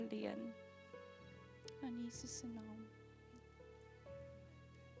alleen. In Jesus se naam.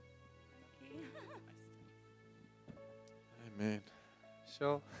 Amen.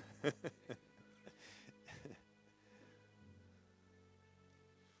 Charl.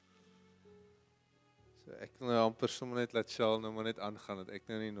 So ek wil nou amper sommer net laat Charl nou maar net aangaan, dat ek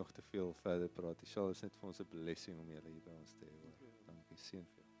nou nie nog te veel verder praat. Die Charl is net vir ons 'n blessing om julle hier by ons te hê. Dankie, seën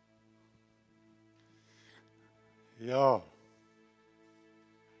vir jou. Ja.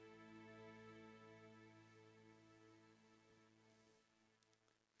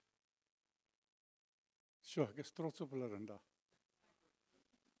 So, ek is trots op hulle, Linda.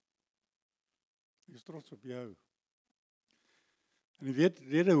 Ek is trots op jou. En jy weet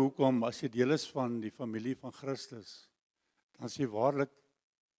rede hoekom, as jy deel is van die familie van Christus, dan is jy waarlik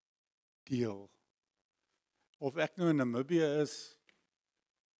deel. Of ek nou in Namibië is,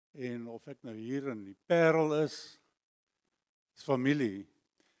 en of ek nou hier in die Paarl is familie.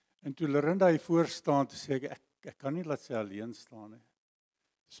 En toe Linda hier voor staan, toe sê ek kan nie laat sy alleen staan nie.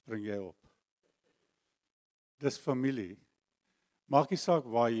 Spring jy op. Dis familie. Maak nie saak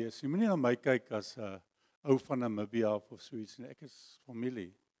waar jy is. Jy moenie na my kyk as 'n ou van Namibië of so iets nie. Ek is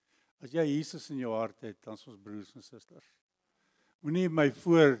familie. As jy Jesus in jou hart het, dan is ons broers en susters. Moenie my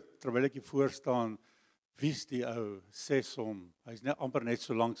terwyl ek hier voor staan, wie's die ou, sê hom. Hy's net amper net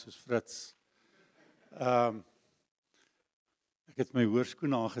so lank soos Frits. Ek het my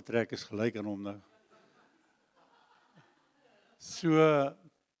hoërskoene aangetrek, is gelyk aan hom nou. So,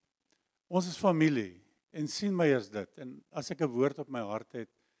 ons is familie. En sien my as dit. En as ek 'n woord op my hart het,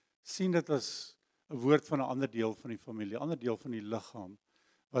 sien dit as 'n woord van 'n ander deel van die familie, 'n ander deel van die liggaam,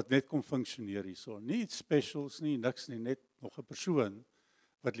 wat net kom funksioneer hierso. Nie iets specials nie, niks nie, net nog 'n persoon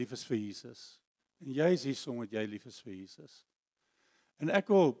wat lief is vir Jesus. En jy is hierso omdat jy lief is vir Jesus. En ek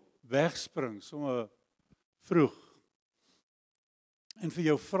wil wegspring, sommer vroeg, en vir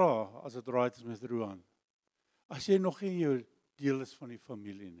jou vra, as dit right is met Roan, as jy nog nie jou deel is van die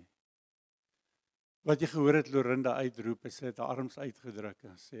familie nie, wat jy gehoor het Lorinda uitroep, en sy het haar arms uitgedruk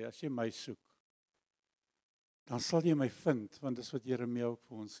en sê, as jy my soek, dan sal jy my vind, want dis wat Jeremia ook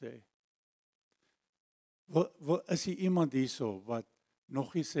vir ons sê. Is hier iemand hierso wat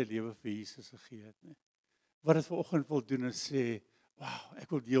nog nie sy lewe vir Jesus gegee het nie? Wat dit vanoggend wil doen en sê, wow, ek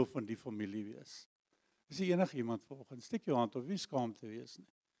wil deel van die familie wees. Is hier enige iemand vanoggend? Steek jou hand op, wie skaam te wees nie?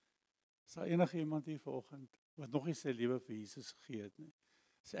 Is daar enige iemand hier vanoggend wat nog nie sy lewe vir Jesus gegee het nie?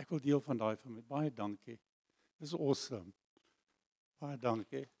 Sê ek wil deel van daai familie. Baie dankie. Dis awesome. Baie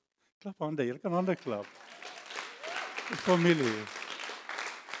dankie. Klap hande, jy kan hande klap. Die familie.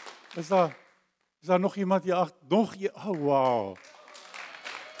 Is daar nog iemand hier agter? Oh wow.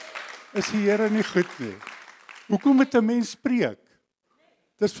 Is die Here nie goed nie? Hoekom moet 'n mens spreek?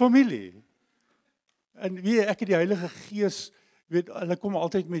 Dis familie. En weet ek het die Heilige Gees, weet hulle kom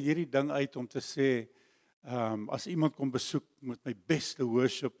altyd met hierdie ding uit om te sê, as iemand kom besoek, moet my beste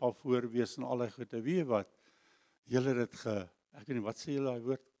worship al voor wees en al die goede. Weet jy wat? Julle het dit ek weet nie, wat sê julle daai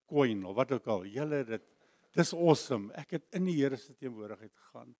woord? Coin, of wat ook al. Julle het dit, dis awesome. Ek het in die Here se teenwoordigheid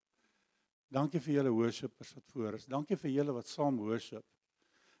gegaan. Dankie vir julle worshipers wat voor is. Dankie vir julle wat saam worship.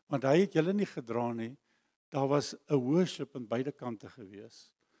 Want hy het julle nie gedra nie. Daar was 'n worship aan beide kante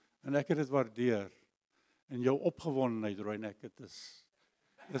gewees. En ek het dit waardeer. En jou opgewondenheid, Roy, dit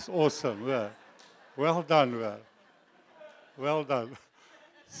is awesome, hoor. Well done, hoor. Well done.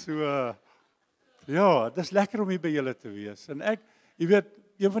 So, ja, dit is lekker om hier by julle te wees. En jy weet,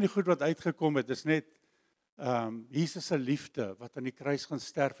 een van die goed wat uitgekom het, is net Jesus se liefde, wat aan die kruis gaan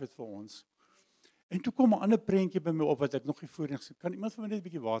sterf het vir ons. En toe kom 'n ander prentjie by my op, wat ek nog nie voorheen gesien. Kan iemand vir my net 'n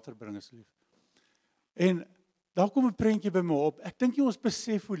bietjie water bring, asseblief? En daar kom 'n prentjie by my op. Ek dink nie ons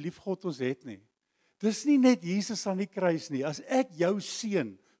besef hoe lief God ons het nie. Dis nie net Jesus aan die kruis nie. As ek jou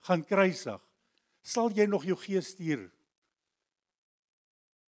seun gaan kruisig, sal jy nog jou gees stuur.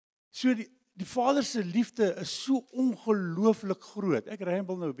 So die Vader se liefde is so ongelooflik groot. Ek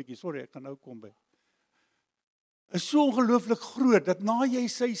ramble nou 'n bietjie, sorry, ek kan nou kom by. Is so ongelooflik groot, dat na jy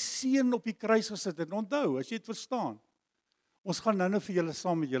sy seun op die kruis gesit het, onthou, as jy het verstaan, ons gaan nou vir julle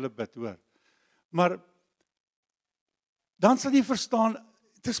saam met julle bid, hoor. Maar, dan sal jy verstaan,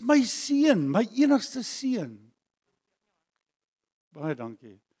 het is my seun, my enigste seun. Baie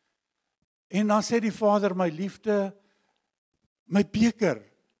dankie. En dan sê die Vader, my liefde, my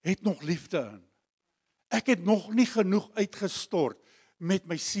beker het nog liefde in. Ek het nog nie genoeg uitgestort met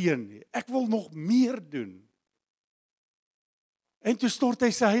my seun nie. Ek wil nog meer doen. En toe stort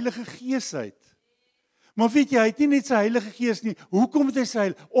hy sy Heilige Gees uit. Maar weet jy, hy het nie net sy Heilige Gees nie. Hoekom het hy sy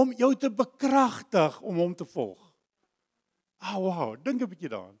Heilige? Om jou te bekragtig om hom te volg. Wow, dink 'n bietjie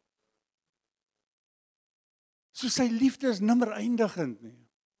daaraan. So sy liefde is nimmer eindigend nie.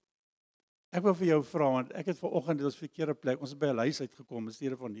 Ek wil vir jou vra, want ek het vanoggend dit ons verkeerde plek, ons het by 'n huis uitgekom, in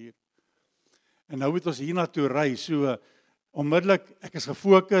steede van hier. En nou moet ons hiernatoe ry, so onmiddellik, ek is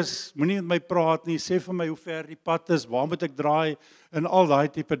gefokus, moenie met my praat nie, sê vir my hoe ver die pad is, waar moet ek draai, en al daai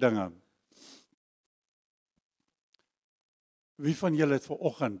tipe dinge. Wie van julle het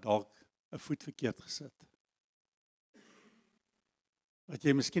vanoggend dalk 'n voet verkeerd gesit? Wat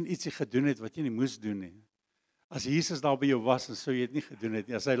jy miskien ietsie gedoen het wat jy nie moes doen nie. As Jesus daar by jou was, dan sou jy dit nie gedoen het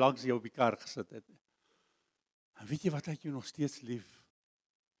nie, as hy langs jou op die kar gesit het. En weet jy wat, hy het jou nog steeds lief.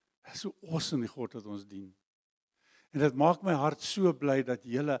 Dit is so awesome die God wat ons dien. En dit maak my hart so bly dat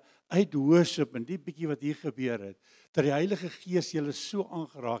julle uit worship en die bietjie wat hier gebeur het, dat die Heilige Gees julle so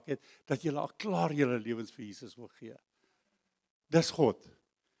aangeraak het, dat julle al klaar julle lewens vir Jesus wil gee. Dis God.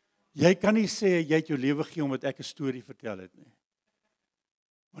 Jy kan nie sê jy het jou lewe gegee omdat ek 'n storie vertel het nie.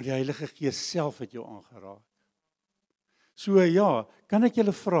 Maar die Heilige Gees self het jou aangeraak. So ja, kan ek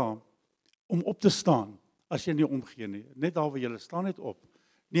julle vra om op te staan as jy nie omgee nie. Net daar waar julle staan, net op.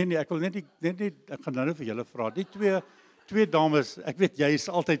 Nee, ek wil net ek gaan nou vir julle vra. Die twee dames, ek weet jy is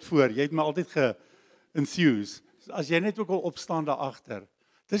altyd voor. Jy het my altyd ge-enthuse. As jy net ook wil opstaan daar agter.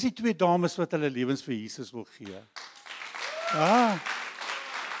 Dis die twee dames wat hulle lewens vir Jesus wil gee.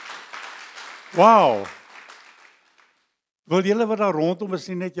 Wow. Wil julle wat daar rondom is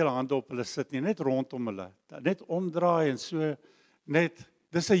nie net julle hande op hulle sit nie, net rondom hulle. Net omdraai en so net,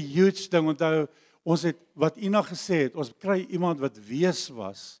 dis 'n huge ding. Onthou, ons het wat Ina gesê het, ons kry iemand wat wees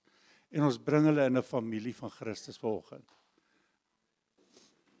was en ons bring hulle in 'n familie van Christus vanoggend.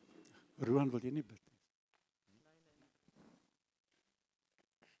 Roan, wil jy nie bid nie?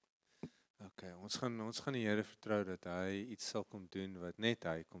 Okay, ons gaan die Here vertrou dat hy iets sal kom doen wat net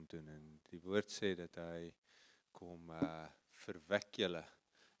hy kom doen, en die woord sê dat hy kom verwek julle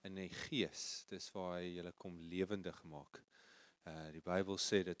in die gees. Dis waar hy julle kom lewendig maak. Die Bybel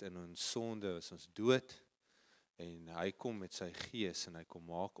sê dat in ons sonde is ons dood, en hy kom met sy gees en hy kom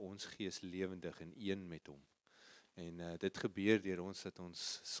maak ons gees lewendig en een met hom. En dit gebeur deur ons dat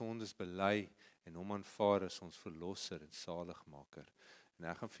ons sondes bely en hom aanvaar as ons verlosser en saligmaker. En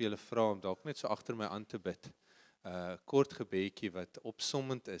ek gaan vir julle vra om dalk net so agter my aan te bid. Kort gebedjie wat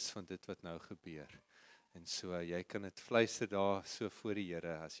opsommend is van dit wat nou gebeur. En so jy kan dit fluister daar so voor die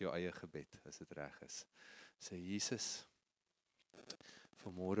Here as jou eie gebed, as dit reg is. Sê Jesus,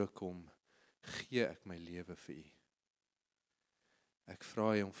 vanmôre kom gee ek my lewe vir U. Ek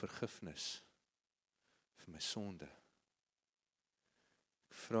vra U om vergifnis vir my sonde.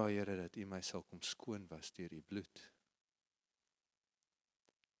 Ek vra Here dat U my sal kom skoon was deur U bloed.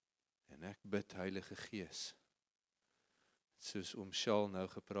 En ek bid Heilige Gees, soos oom Charl nou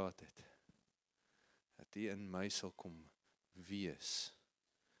gepraat het, dat U in my sal kom wees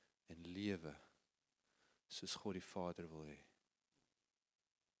en lewe soos God die Vader wil hê.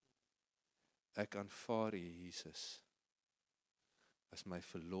 Ek aanvaar U Jesus as my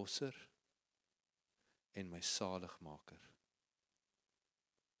verlosser en my saligmaker.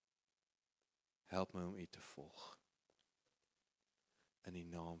 Help my om U te volg. In die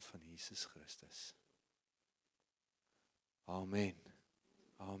naam van Jesus Christus. Amen.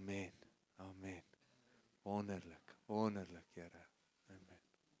 Amen. Amen. Wonderlik, wonderlik, Here.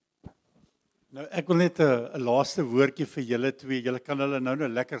 Amen. Nou ek wil net 'n laaste woordjie vir julle twee. Julle kan hulle nou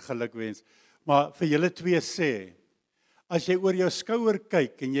lekker geluk wens. Maar vir julle twee sê, as jy oor jou skouer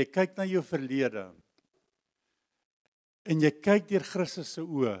kyk en jy kyk na jou verlede en jy kyk deur Christus se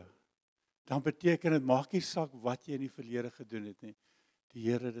oë, dan beteken dit maak nie saak wat jy in die verlede gedoen het nie. Die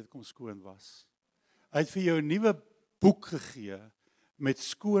Here het dit kom skoon was. Hy het vir jou 'n nuwe boek gegee met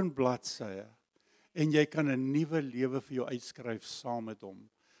skoon bladsye en jy kan 'n nuwe lewe vir jou uitskryf saam met hom.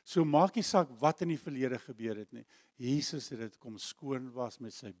 So maak nie saak wat in die verlede gebeur het nie. Jesus het dit kom skoon was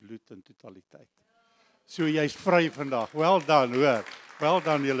met sy bloed in totaliteit. So jy's vry vandag. Well done, hoor. Well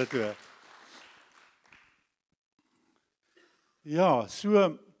done julle twee. Ja,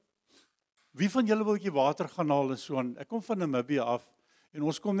 so wie van julle wil 'n bietjie water gaan haal en so aan? Ek kom van Namibië af en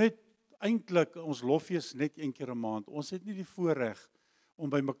ons kom net eintlik ons lofees net een keer 'n maand. Ons het nie die voorreg om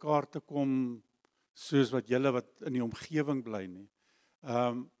by mekaar te kom soos wat julle wat in die omgewing bly nie.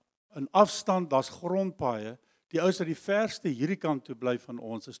 In afstand, daar's grondpaaie. Die ouens wat die verste hierdie kant toe bly van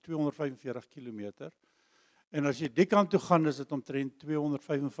ons is 245 km. En as jy die kant toe gaan, is dit omtrent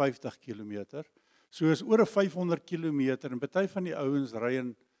 255 km. So is oor 500 km en party van die ouens ry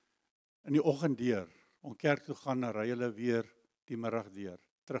in die oggend deur om kerk toe gaan en ry hulle weer die middag deur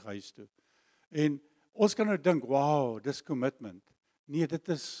terug huis toe. En ons kan nou dink, wow, dis commitment. Nee, dit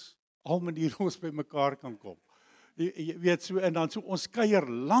is al maniere ons by mekaar kan kom. Jy weet so, en dan so ons kuier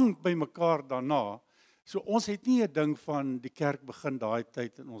lank by mekaar daarna, So ons het nie 'n ding van die kerk begin daai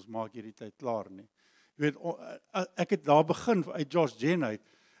tyd en ons maak hierdie tyd klaar nie. Jy weet, ek het daar begin uit Josh Jen uit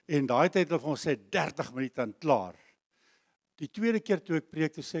en daai tyd het hulle vir ons sê 30 minute en klaar. Die tweede keer toe ek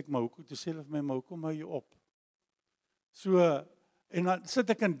preek, toe sê ek, maar hoekom, toe sê hulle vir my, maar hoekom hou jy op? So, en dan sit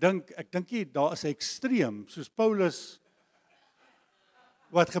ek en dink, ek dink nie, daar is 'n ekstreem, soos Paulus,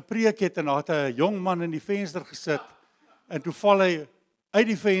 wat gepreek het, en daar het 'n jong man in die venster gesit, en toe val hy uit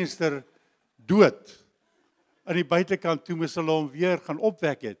die venster, dood, aan die buitekant, toe moes hulle hom weer gaan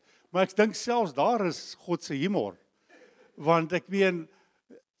opwek het. Maar ek dink selfs daar is God se humor, want ek meen,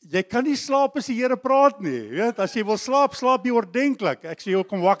 jy kan nie slaap as die Here praat nie, weet, as jy wil slaap, slaap jy ordentlik, ek sê jy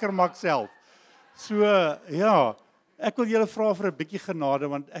kom wakker maak self. So, ja, ek wil julle vra vir 'n bietjie genade,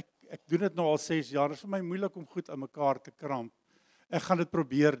 want ek doen dit nou al 6 jaar, dit is vir my moeilik om goed aan mekaar te kramp. Ek gaan dit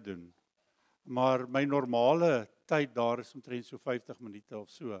probeer doen, maar my normale tyd daar is omtrent so 50 minute of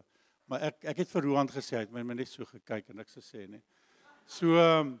so. Maar ek het vir Roland gesê, hy het my net so gekyk en niks gesê nie. So,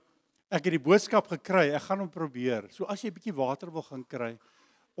 ek het die boodskap gekry, ek gaan hom probeer. So as jy 'n bietjie water wil gaan kry,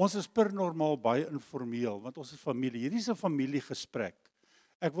 ons is per normaal baie informeel, want ons is familie. Hierdie is 'n familiegesprek.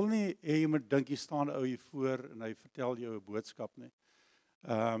 Ek wil nie hê jy moet dink, jy staan 'n ou hier voor en hy vertel jou 'n boodskap nie.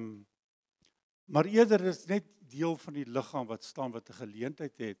 Maar eerder is net deel van die liggaam wat staan, wat 'n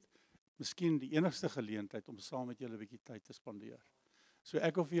geleentheid het, miskien die enigste geleentheid om saam met julle 'n bietjie tyd te spandeer. So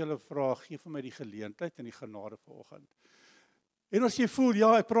ek wil vir julle vra, gee vir my die geleentheid en die genade vanoggend. En as jy voel,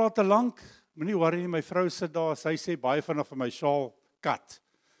 ja, ek praat te lank, moenie worry nie, my vrou sit daar, sy sê baie vinnig vir my Charl, kat.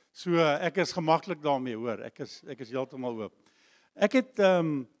 So ek is gemaklik daarmee, hoor, ek is heeltemal oop. Ek het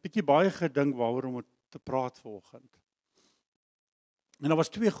bietjie baie gedink waaroor om te praat vanoggend. En daar was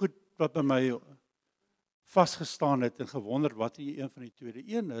 2 goed wat by my vasgestaan het en gewonder wat een van die tweede.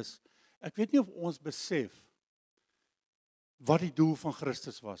 Een is, ek weet nie of ons besef wat die doel van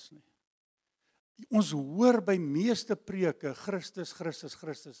Christus was nie. Ons hoor by meeste preke Christus, Christus,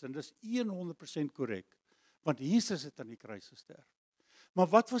 Christus, en dis 100% korrek, want Jesus het aan die kruis gesterf. Maar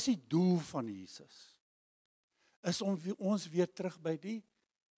wat was die doel van Jesus? Is om ons weer terug by die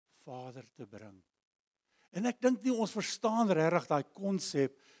Vader te bring. En ek dink nie ons verstaan regtig daai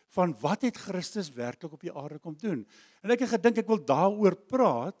konsep van wat het Christus werklik op die aarde kom doen. En ek het gedink ek wil daaroor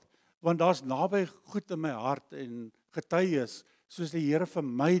praat, want daar's naby goed in my hart en getuies, soos die Here vir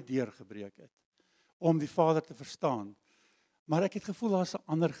my deurgebreek het, om die Vader te verstaan. Maar ek het gevoel daar's 'n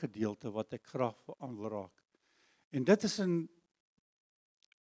ander gedeelte wat ek graag wil raak. En dit is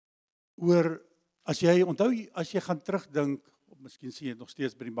oor, as jy onthou, as jy gaan terugdink, of miskien sien jy dit nog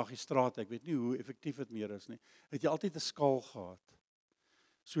steeds by die magistraat, ek weet nie hoe effektief dit meer is nie, het jy altyd 'n skaal gehad.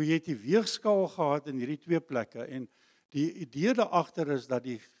 So jy het die weegskaal gehad in hierdie 2 plekke, en die idee daagter is dat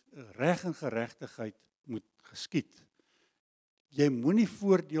die reg en geregtigheid moet geskied. Jy moenie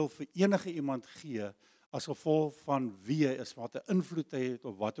voordeel vir enige iemand gee as gevolg van wie hy is, wat 'n invloed hy het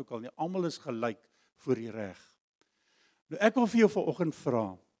of wat ook al nie. Almal is gelyk voor die reg. Nou ek wil vir jou vanoggend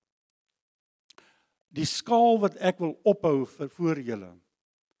vra, die skaal wat ek wil ophou voor julle,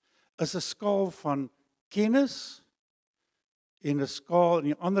 is 'n skaal van kennis en 'n skaal aan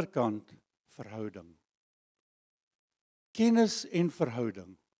die ander kant verhouding. Kennis en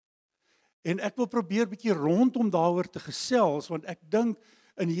verhouding. En ek wil probeer bietjie rondom daaroor te gesels, want ek dink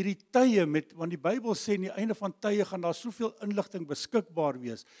in hierdie tye want die Bybel sê aan die einde van tye gaan daar soveel inligting beskikbaar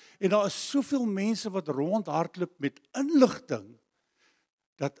wees, en daar is soveel mense wat rondhardloop met inligting,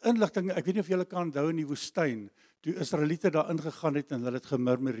 dat inligting, ek weet nie of julle kan onthou in die woestyn, toe Israeliete daar ingegaan het en hulle het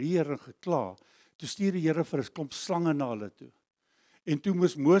gemurmureer en gekla, toe stuur die Here vir 'n klomp slange na hulle toe. En toe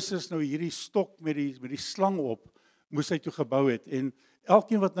moes Moses nou hierdie stok met die slang op, moes hy toe gebou het, en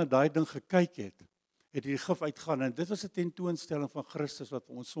elkeen wat na daai ding gekyk het die gif uitgaan, en dit was 'n tentoonstelling van Christus wat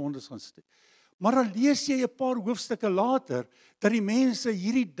vir ons sondes gaan stee. Maar dan lees jy 'n paar hoofstukke later, dat die mense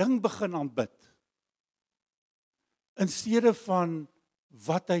hierdie ding begin aanbid, in steede van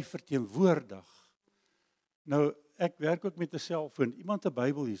wat hy verteenwoordig. Nou, ek werk ook met 'n selfoon, iemand 'n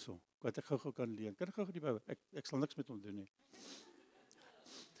Bybel hierso, wat ek gou kan leen. Kan ek gou die Bybel? Ek sal niks met hom doen nie.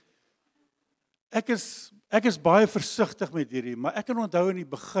 Ek is baie versigtig met hierdie, maar ek kan onthou in die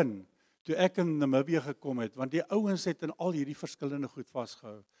begin, toe ek in Namibië gekom het, want die ouens het in al hierdie verskillende goed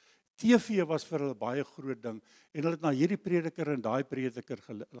vasgehou. TV was vir hulle baie groot ding, en hulle het na hierdie prediker en daai prediker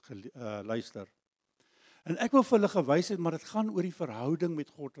luister. En ek wil vir hulle gewys het, maar dit gaan oor die verhouding met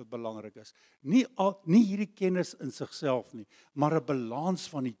God wat belangrik is. Nie hierdie kennis in sigself nie, maar 'n balans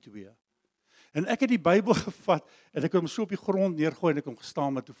van die twee. En ek het die Bybel gevat, en ek het hom so op die grond neergooi, en ek het hom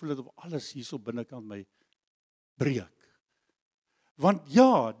gestaan, maar toe voel dit of alles hierso binnekant my breek. Want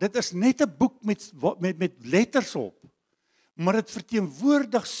ja, dit is net 'n boek met letters op, Maar dit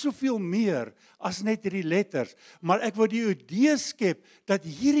verteenwoordig soveel meer as net hierdie letters. Maar ek wou die idee skep dat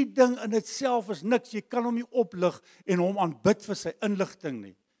hierdie ding in itself is niks. Jy kan hom nie oplig en hom aanbid vir sy inligting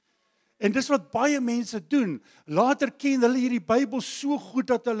nie. En dis wat baie mense doen. Later ken hulle hierdie Bybel so goed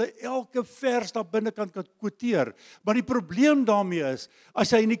dat hulle elke vers daar binnekant kan quoteer. Maar die probleem daarmee is,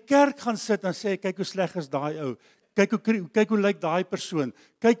 as jy in die kerk gaan sit en sê, kyk hoe sleg is daai ou. Kyk hoe lyk daai persoon.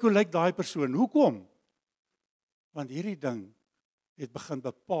 Kyk hoe lyk daai persoon. Hoekom? Want hierdie ding het begin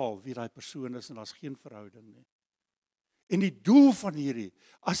bepaal wie daai persoon is en daar's geen verhouding nie. En die doel van hierdie,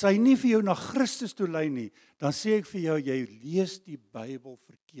 as hy nie vir jou na Christus toe lei nie, dan sê ek vir jou, jy lees die Bybel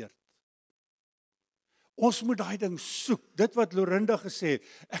verkeerd. Ons moet daai ding soek. Dit wat Lorinda gesê het,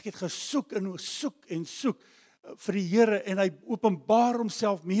 ek het gesoek en soek vir die Here en hy openbaar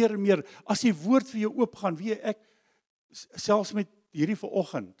homself meer en meer. As die woord vir jou oopgaan, weet ek, selfs met hierdie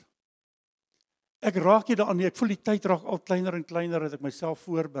vanoggend, ek raak nie daaraan nie, ek voel die tyd raak al kleiner en kleiner dat ek myself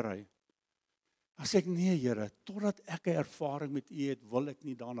voorberei. Dan sê ek, nee Here, totdat ek 'n ervaring met U het, wil ek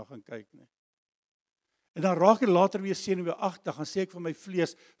nie daarna gaan kyk nie. En dan raak ek later weer senuweeagtig, dan sê ek vir my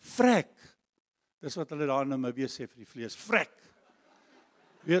vlees, vrek. Dis wat hulle daar in Namibië sê vir die vlees, vrek.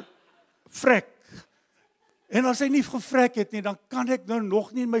 Weet, vrek. En as hy nie gevrek het nie, dan kan ek nou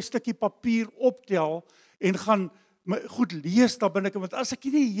nog nie my stukkie papier optel en gaan my goed lees daar binne, want as ek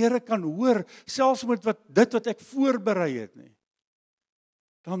nie die Here kan hoor, selfs met dit wat ek voorberei het nie,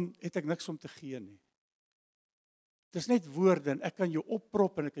 dan het ek niks om te gee nie. Dis net woorde en ek kan jou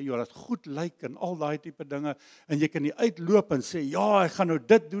opprop en ek kan jou laat goed lyk en al daai tipe dinge en jy kan nie uitloop en sê ja, ek gaan nou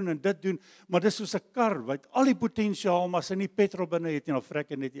dit doen en dit doen, maar dis soos 'n kar wat al die potensiaal maar as hy nie petrol binne het nie, dan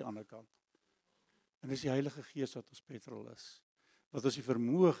vrek hy net die ander kant. En dis die Heilige Gees wat ons petrol is, wat ons die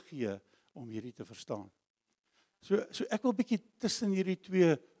vermoë gee om hierdie te verstaan. So ek wil 'n bietjie tussen hierdie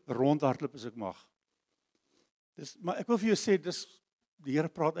twee rondhardloop as ek mag. Maar ek wil vir jou sê, die Here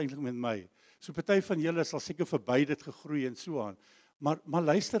praat eintlik met my. So party van julle sal seker verby dit gegroei en so aan. Maar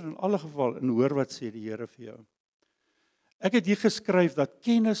luister in alle geval en hoor wat sê die Here vir jou. Ek het hier geskryf dat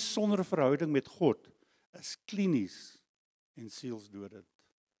kennis sonder verhouding met God is klinies en sielsdodend.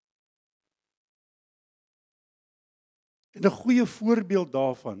 En 'n goeie voorbeeld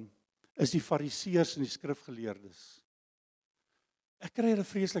daarvan is die Fariseërs en die skrifgeleerdes. Ek kry dit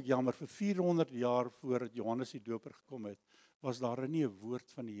vreeslik jammer, vir 400 jaar voordat Johannes die Doper gekom het, was daar nie 'n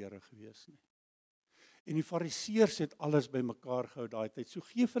woord van die Here gewees nie. En die Fariseërs het alles bymekaar gehou daai tyd, so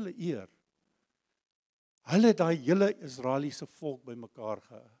gee hulle eer. Hulle het daai hele Israeliese volk bymekaar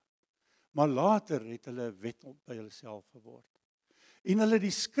gehou. Maar later het hulle 'n wet by hulle self geword. En hulle het die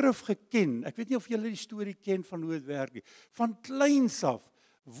skrif geken. Ek weet nie of julle die storie ken van hoe dit werk nie. Van kleins af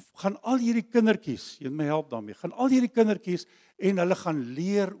gaan al hierdie kindertjies, jy moet my help daarmee, gaan al hierdie kindertjies en hulle gaan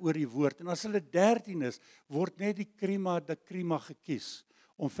leer oor die woord. En as hulle 13 is, word net die krima gekies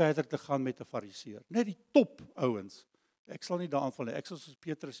om verder te gaan met 'n fariseer. Net die top ouens. Ek sal nie daaraan val nie. Ek sal soos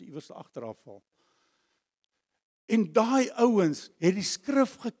Petrus iewers agteraf val. En daai ouens het die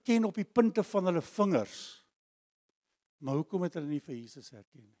skrif geken op die punte van hulle vingers. Maar hoekom het hulle nie vir Jesus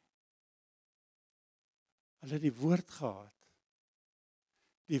herken nie? Hulle het die woord gehad.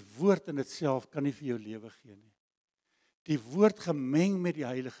 Die woord in itself kan nie vir jou lewe gee nie. Die woord gemeng met die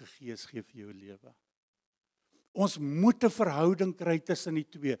Heilige Gees gee vir jou lewe. Ons moet 'n verhouding kry tussen die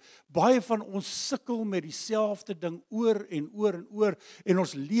twee. Baie van ons sukkel met dieselfde ding oor en oor en oor. En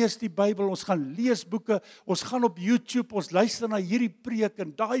ons lees die Bybel, ons gaan lees boeke, ons gaan op YouTube, ons luister na hierdie preek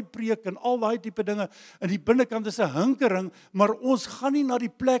en daai preek en al daai tipe dinge. In die binnekant is 'n hinkering, maar ons gaan nie na die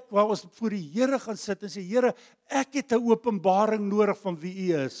plek waar ons voor die Here gaan sit en sê, Here, ek het 'n openbaring nodig van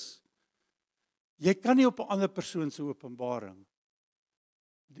wie U is. Jy kan nie op 'n ander persoon se openbaring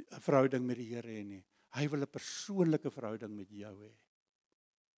 'n verhouding met die Here hê nie. Hy wil 'n persoonlike verhouding met jou hê.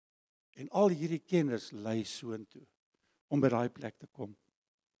 En al hierdie kennis lei soontoe om by daai plek te kom.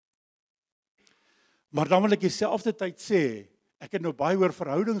 Maar dan wil ek dieselfde tyd sê, ek het nou baie oor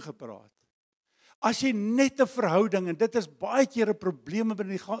verhouding gepraat. As jy net 'n verhouding, en dit is baie keer 'n probleem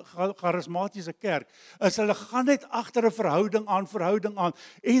binne die charismatiese kerk, is hulle gaan net agter 'n verhouding aan,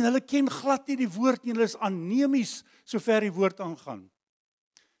 en hulle ken glad nie die woord nie, hulle is anemies sover die woord aangaan.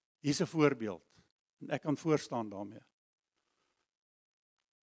 Hier's 'n voorbeeld. En ek kan voorstaan daarmee.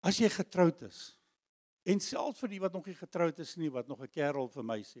 As jy getroud is, en selfs vir die wat nog nie getroud is nie, wat nog 'n kerel vir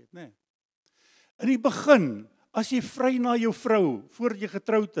my sê, nê. In die begin, as jy vry na jou vrou, voordat jy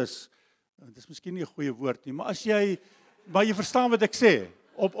getroud is, dit is miskien nie 'n goeie woord nie, maar jy verstaan wat ek sê,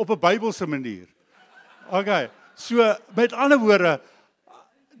 op 'n Bybelse manier. Okay, so met ander woorde,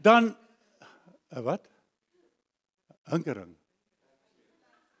 dan, wat? Hinkering.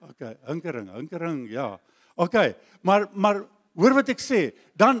 Okay, hinkering, ja. Okay, maar hoor wat ek sê,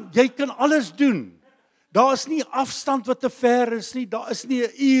 dan jy kan alles doen. Daar is nie afstand wat te ver is nie, daar is nie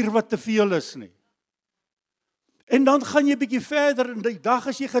 'n uur wat te veel is nie. En dan gaan jy 'n bietjie verder en die dag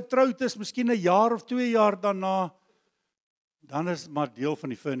as jy getroud is, miskien 'n jaar of 2 jaar daarna, dan is maar deel van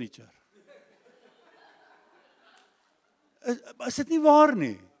die furniture. Is dit nie waar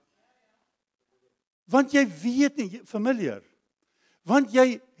nie? Want jy weet nie, familiar. Want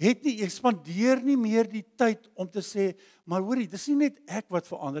jy spandeer nie meer die tyd om te sê, maar hoorie, dis nie net ek wat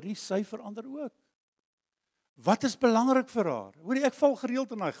verander nie, sy verander ook. Wat is belangrik vir haar? Hoorie, ek val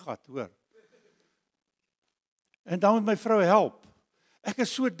gereeld in daai gat, hoor. En dan moet my vrou help. Ek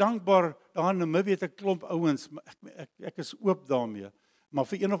is so dankbaar, daar in Namibië het 'n klomp ouens, ek is oop daarmee. Maar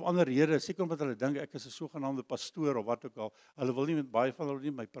vir een of ander rede, seker omdat hulle dink ek is 'n sogenaamde pastoor of wat ook al, hulle wil nie met baie van hulle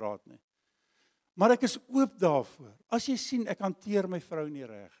nie met my praat nie. Maar ek is oop daarvoor. As jy sien, ek hanteer my vrou nie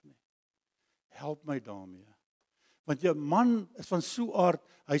reg nie. Help my daarmee. Want jou man is van so aard,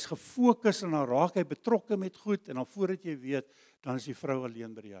 hy's gefokus en dan raak hy betrokke met goed en dan voordat jy weet, dan is die vrou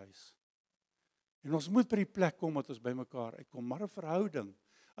alleen by die huis. En ons moet by die plek kom dat ons by mekaar uitkom, maar 'n verhouding,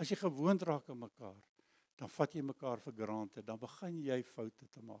 as jy gewoond raak aan mekaar, dan vat jy mekaar vir granted, dan begin jy foute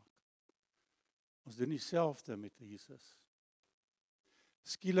te maak. Ons doen dieselfde met Jesus.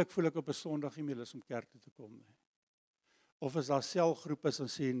 Skielik voel ek op 'n Sondag nie meer lus om kerk toe te kom nie. Of as daar selgroep is en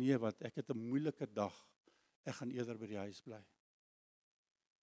sê nee, wat ek het 'n moeilike dag, ek gaan eerder by die huis bly.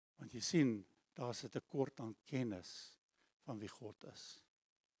 Want jy sien, daar's 'n tekort aan kennis van wie God is.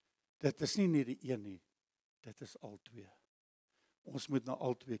 Dit is nie net die een nie, dit is al twee. Ons moet na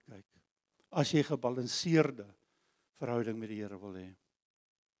al twee kyk. As jy gebalanseerde verhouding met die Here wil hê.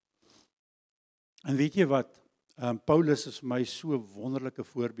 En weet jy wat? Paulus is vir my so 'n wonderlike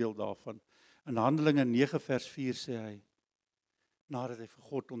voorbeeld daarvan. In Handelinge 9 vers 4 sê hy, nadat hy vir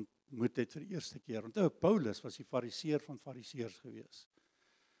God ontmoet het vir die eerste keer. Onthou, Paulus was die fariseer van fariseërs gewees.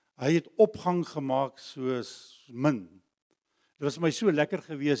 Hy het opgang gemaak soos min. Dit was vir my so lekker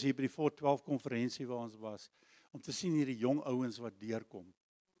gewees hier by die 412 konferensie waar ons was, om te sien hierdie jong ouens wat deurkom.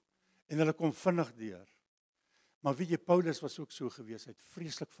 En hulle kom vinnig deur. Maar weet jy, Paulus was ook so gewees, hy het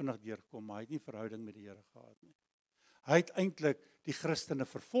vreeslik vinnig deurgekom, maar hy het nie verhouding met die Here gehad nie. Hy het eintlik die Christene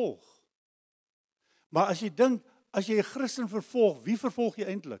vervolg. Maar as jy dink, as jy 'n Christen vervolg, wie vervolg jy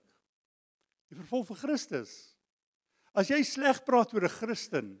eintlik? Jy vervolg vir Christus. As jy sleg praat oor 'n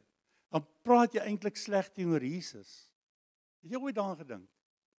Christen, dan praat jy eintlik sleg teenoor Jesus. Het jy ooit daaraan gedink?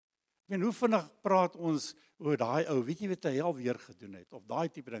 Ek meen, hoe vinnig praat ons oor daai ou, weet jy wat hy alweer gedoen het, of daai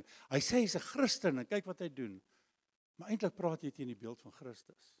tipe ding. Hy sê hy's 'n Christen en kyk wat hy doen. Maar eintlik praat jy teen die beeld van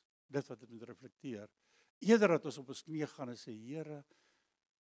Christus. Dit wat dit moet reflekteer. Eerder dat ons op ons knieë gaan en sê, Here,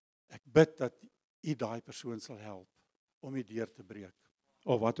 ek bid dat U daai persoon sal help om die deur te breek.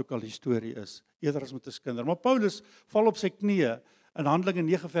 Of wat ook al die storie is. Eerder as met 'n kinder. Maar Paulus val op sy knieë in Handelinge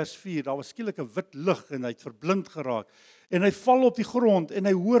 9 vers 4. Daar was skielik 'n wit lig en hy het verblind geraak. En hy val op die grond en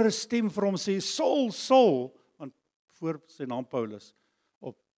hy hoor 'n stem vir hom sê, Saul, Saul, want voor sy naam Paulus,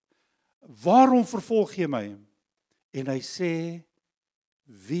 waarom vervolg jy my? En hy sê,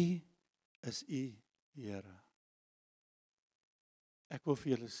 wie is U, Here? Ek wil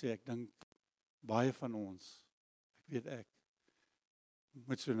vir julle sê, ek dink baie van ons, ek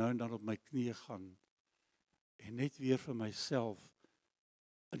moet so nou en dan op my knieë gaan en net weer vir myself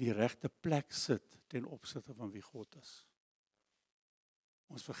in die regte plek sit ten opsigte van wie God is.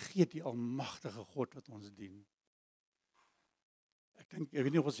 Ons vergeet die almagtige God wat ons dien. Ek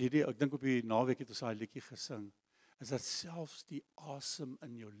weet nie of ons ek dink op die naweek het ons daai liedjie gesing, is dat selfs die asem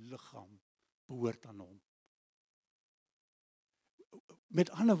in jou liggaam behoort aan hom. Met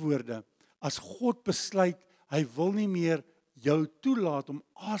ander woorde, as God besluit, hy wil nie meer jou toelaat om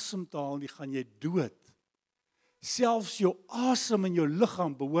asem te haal nie, gaan jy dood. Selfs jou asem in jou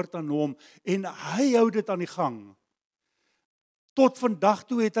liggaam behoort aan hom en hy hou dit aan die gang. Tot vandag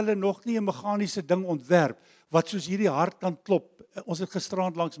toe het hulle nog nie 'n meganiese ding ontwerp wat soos hierdie hart kan klop. Ons het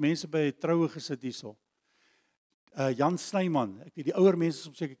gisterand langs mense by 'n troue gesit hierso. Jan Snyman, ek weet die ouer mense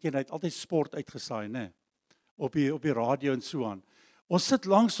soms seker ken, hy het altyd sport uitgesaai, né? Op die radio en so aan. Ons sit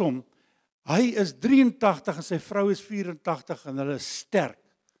langs hom. Hy is 83 en sy vrou is 84 en hulle is sterk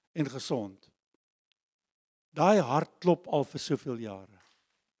en gesond. Daai hart klop al vir soveel jare.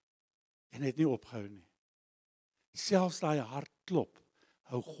 En het nie opgehou nie. Selfs daai hart klop,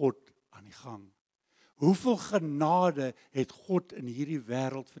 hou God aan die gang. Hoeveel genade het God in hierdie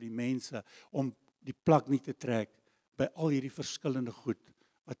wêreld vir die mense om die plak nie te trek by al hierdie verskillende goed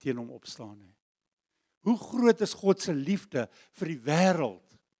wat teen hom opstaan het. Hoe groot is God se liefde vir die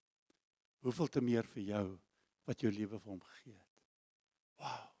wêreld? Hoeveel te meer vir jou wat jou lewe vir hom gegee het.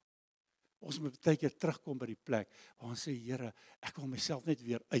 Wow. Ons moet baie keer terugkom by die plek waar ons sê, Here, ek wil myself net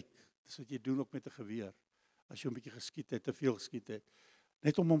weer uit. Dis wat jy doen ook met 'n geweer. As jy 'n bietjie geskiet het, te veel geskiet het,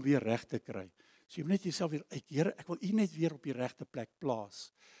 net om hom weer reg te kry. So jy moet net jouself weer uit, Here, ek wil U net weer op die regte plek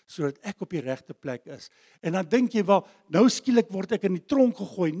plaas, sodat ek op die regte plek is. En dan dink jy wel, nou skielik word ek in die tronk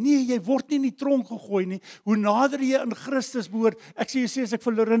gegooi. Nee, jy word nie in die tronk gegooi nie. Hoe nader jy in Christus behoort, ek sê jy sê as ek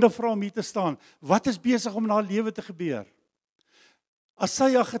vir Lorinda vra om hier te staan, wat is besig om in haar lewe te gebeur? As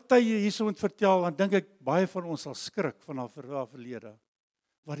sy haar getuie hierso moet vertel, dan dink ek baie van ons sal skrik van haar verlede,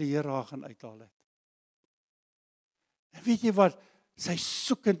 wat die Here haar gaan uithaal het. En weet jy wat? Sy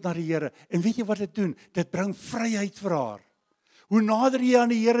soekend na die Here. En weet jy wat dit doen? Dit bring vryheid vir haar. Hoe nader jy aan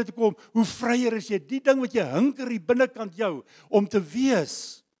die Here toe kom, hoe vryer is jy. Die ding wat jy hinker hier binnekant jou om te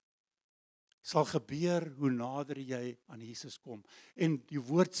wees, sal gebeur hoe nader jy aan Jesus kom. En die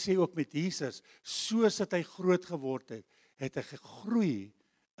woord sê ook met Jesus, soos dat hy groot geword het, het hy gegroei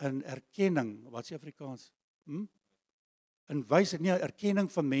in erkenning. Wat is Afrikaans? In wysheid, nie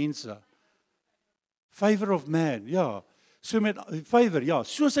erkenning van mense. Favor of man, ja. So met favor, ja,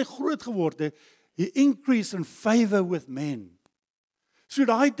 soos hy groot geword het, he increased in favor with men. So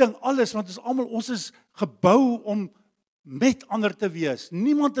daai ding alles, want ons is gebou om met ander te wees.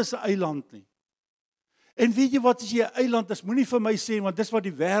 Niemand is 'n eiland nie. En weet jy wat as jy 'n eiland is, moenie vir my sê, want dis wat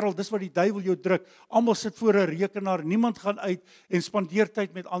die wêreld, dis wat die duiwel jou druk. Almal sit voor 'n rekenaar, niemand gaan uit en spandeer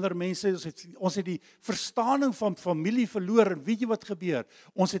tyd met ander mense. Ons het die verstaaning van familie verloor en weet jy wat gebeur?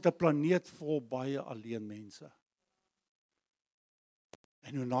 Ons het 'n planeet vol baie alleen mense.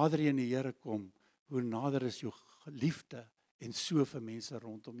 En hoe nader jy in die Here kom, hoe nader is jou liefde en so vir mense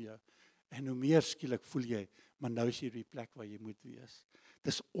rondom jou. En hoe meer skielik voel jy, maar nou is jy op die plek waar jy moet wees.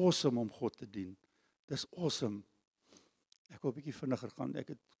 Dis awesome om God te dien. Dis awesome. Ek wil 'n bietjie vinniger gaan, ek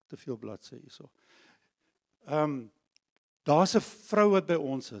het te veel bladsye hierso. Daar's 'n vrou wat by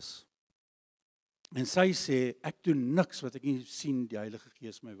ons is. En sy sê, ek doen niks wat ek nie sien die Heilige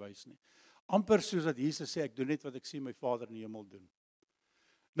Gees my wys nie. Amper soos dat Jesus sê, ek doen net wat ek sien my Vader in die hemel doen.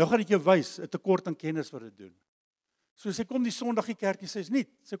 Nou gaan ek jou wys, 'n tekort aan kennis wat dit doen. So sy kom die Sondag die kerk, sy is nie,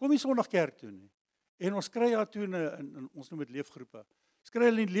 sy kom nie Sondag kerk toe nie. En ons kry haar toe in ons noem dit leefgroepe. Ons kry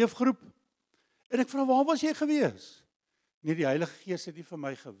hulle in die leefgroep. En ek vra, waar was jy gewees? Nee, die Heilige Gees het nie vir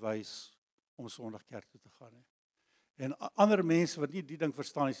my gewys om Sondag kerk toe te gaan nie. En ander mense wat nie die ding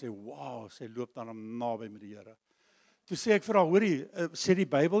verstaan nie, sê, wow, sy loop dan naby met die Here. Toe sê ek vir haar, hoorie, sê die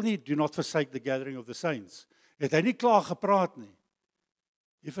Bybel nie, do not forsake the gathering of the saints. Het hy nie klaar gepraat nie.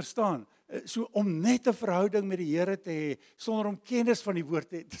 Jy verstaan, so om net 'n verhouding met die Here te hê, sonder om kennis van die woord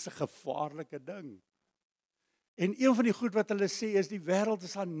te hê, dis 'n gevaarlike ding. En een van die goed wat hulle sê is, die wêreld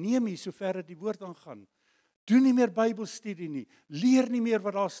is anemies sover dit die woord aangaan. Doen nie meer Bybelstudie nie, leer nie meer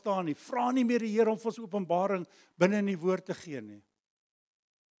wat daar staan nie, vra nie meer die Here om vir ons openbaring binne in die woord te gee nie.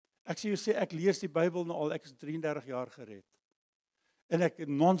 Ek sê, ek lees die Bybel nou al, ek is 33 jaar gered. En ek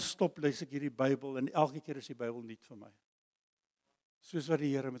non-stop lees ek hierdie Bybel, en elke keer is die Bybel nuut vir my. Soos wat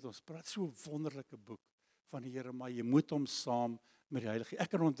die Here met ons praat, so 'n wonderlike boek van die Here, maar jy moet hom saam met die Heilige. Ek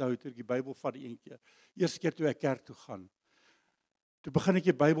kan onthou toe ek die Bybel vat die een keer. Eerste keer toe ek kerk toe gaan. Toe begin ek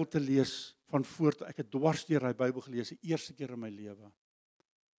die Bybel te lees van voor toe. Ek het dwars deur daai Bybel gelees die eerste keer in my lewe.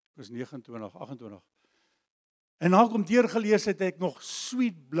 Ek was 29, 28. En na ek hom deurgelees het, ek nog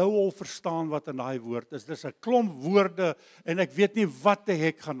sweet blouhol verstaan wat in daai woord is. Dis 'n klomp woorde en ek weet nie wat die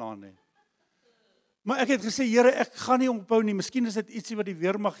hek gaan aan nie. Maar ek het gesê, Here, ek gaan nie ophou nie. Miskien is dit ietsie wat die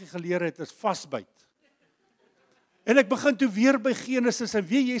weermag geleer het, is vasbyt. En ek begin toe weer by Kennis en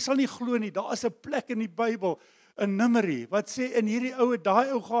jy sal nie glo nie, daar is 'n plek in die Bybel, 'n Numeri, wat sê in hierdie ou het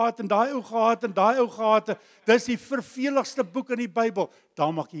daai ou gehad en daai ou gehad en daai ou gehad. Dis die verveligste boek in die Bybel.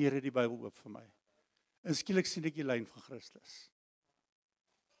 Daar maak die Here die Bybel oop vir my. En skielik sien ek die lyn van Christus.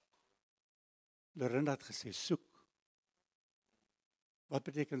 Lorinda het gesê, soek. Wat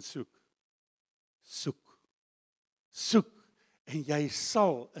beteken soek? Soek. Soek. En jy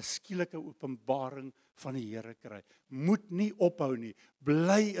sal 'n skielike openbaring van die Here kry. Moet nie ophou nie.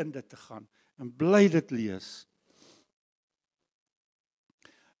 Bly in dit te gaan. En bly dit lees.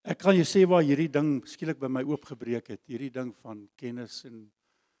 Ek kan jou sê waar hierdie ding skielik by my oopgebreek het. Hierdie ding van kennis en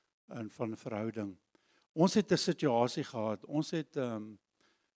van verhouding. Ons het 'n situasie gehad. Ons het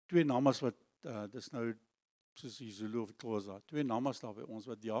 2 namas wat, dis nou soos die Zulu of die Xhosa, 2 namas daar by ons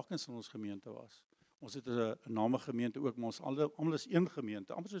wat diakens in ons gemeente was. Ons het 'n name gemeente ook, maar ons almal is een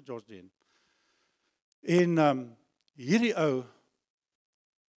gemeente, amper soos George Den. En hierdie ou,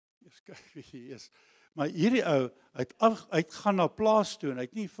 eers kyk wie hy is, maar hierdie ou, hy gaan na plaas toe en hy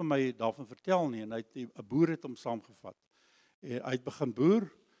het nie vir my daarvan vertel nie, en 'n boer het hom saamgevat. En hy het begin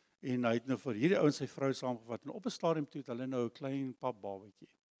boer, en hy het nou vir hierdie ou en sy vrou saamgevat, en op 'n stadium toe het hulle nou 'n klein papbabatjie.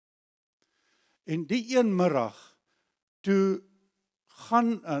 En die een middag, toe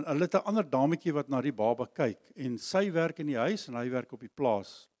gaan, hulle het 'n ander dametjie wat na die baba kyk, en sy werk in die huis, en hy werk op die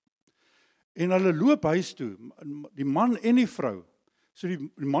plaas. En hulle loop huis toe, die man en die vrou. So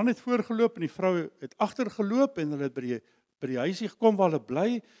die man het voorgeloop, en die vrou het agtergeloop, en hulle het by die huisie gekom waar hulle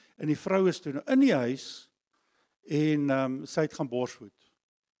bly, en die vrou is toe in die huis, en sy het gaan borsvoed.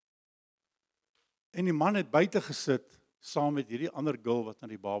 En die man het buite gesit, saam met hierdie ander girl wat na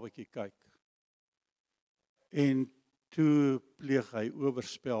die babatjie kyk. En toe pleeg hy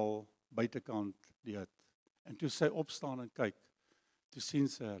oorspel buitekant dit. En toe sy opstaan en kyk, toe sien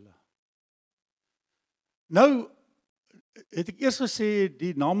sy hulle. Nou, het ek eers gesê,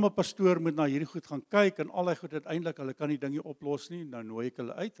 die namepastoor moet na hierdie goed gaan kyk, en al die goed uiteindelik, hulle kan die ding nie oplos nie, nou nooi ek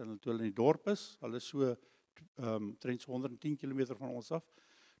hulle uit, en toe hulle in die dorp is, hulle is so, omtrent 110 km van ons af,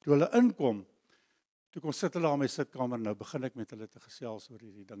 toe hulle inkom, toe kom sit hulle aan my sitkamer, nou begin ek met hulle te gesels oor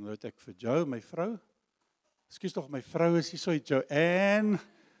hierdie ding, nou het ek vir Jo, my vrou, ekskuus tog, my vrou is hier so, Joanne,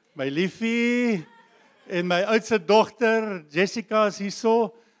 my liefie, en my oudste dogter, Jessica is hier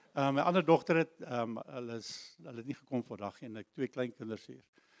so, my ander dogter het, hulle het nie gekom vandag, en ek 2 kleinkinders hier.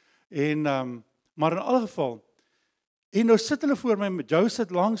 En, maar in alle geval, en nou sit hulle voor my, Jo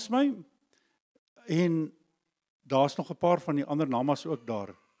sit langs my, en daar's nog 'n paar van die ander namas ook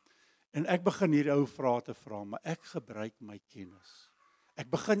daar. En ek begin hierdie ou vrae te vra, maar ek gebruik my kennis. Ek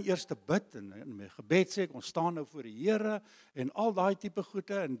begin eers te bid, en in my gebed sê ek, ons staan nou voor die Here, en al daai tipe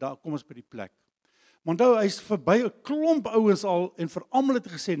goede, en daar kom ons by die plek. Maar nou, hy is verby 'n klomp ouens al, en vir almal het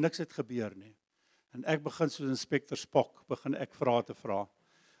gesê, niks het gebeur nie. En ek begin soos inspekteur Spock, begin ek vrae te vra.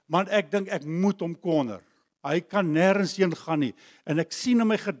 Maar ek dink, ek moet hom konner. Hy kan nêrens heen gaan nie. En ek sien in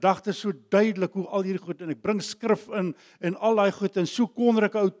my gedagtes so duidelik hoe al hierdie goed, en ek bring skrif in, en al daai goed, en so konner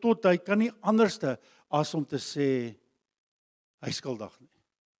ek ou tot, hy kan nie anderste, as om te sê, hy is skuldig nie.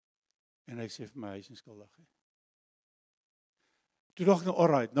 En hy sê vir my, hy is nie skuldig nie. Toe dacht ek nou,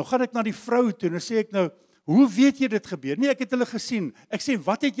 alright, nou gaan ek na die vrou toe, en sê ek nou, hoe weet jy dit gebeur? Nee, ek het hulle gesien. Ek sê,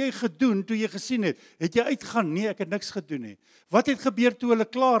 wat het jy gedoen toe jy gesien het? Het jy uitgaan? Nee, ek het niks gedoen nie. Wat het gebeur toe hulle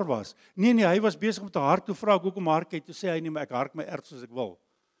klaar was? Nee, hy was besig om te hark, toe vra ek hoekom hark hy, toe sê hy nie, maar ek hark my erg soos ek wil.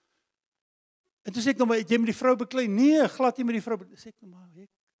 En toe sê ek nou, maar het jy met die vrou beklei? Nee, glad nie met die vrou beklei. Sê ek nou, maar,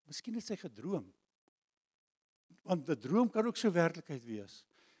 miskien het sy gedroom. Want 'n droom kan ook so werklikheid wees.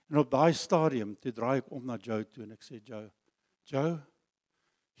 En op daai stadium, toe draai ek om na Jo toe, en ek sê, Jo,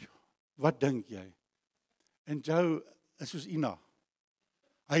 wat dink jy? En Jo is soos Ina.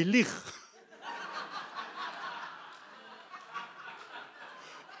 Hy lieg.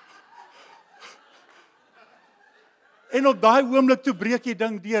 En op daai oomblik toe breek jy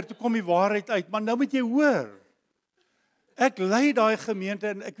ding deur, toe kom die waarheid uit, maar nou moet jy hoor. Ek lei daai gemeente,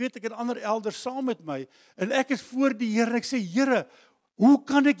 en ek weet ek het ander elders saam met my, en ek is voor die Here, en ek sê, Here, hoe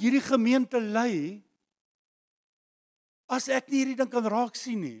kan ek hierdie gemeente lei, as ek nie hierdie ding kan raak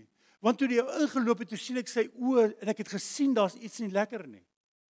sien nie? Want toe die ingeloop het, toe sien ek sy oë, en ek het gesien, daar's iets nie lekker nie.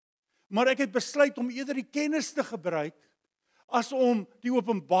 Maar ek het besluit om eerder die kennis te gebruik, as om die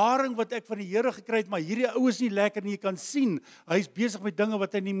openbaring wat ek van die Here gekry het, maar hierdie ou is nie lekker nie, jy kan sien, hy is besig met dinge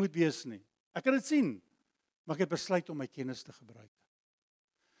wat hy nie moet wees nie. Ek kan dit sien, maar ek het besluit om my kennis te gebruik.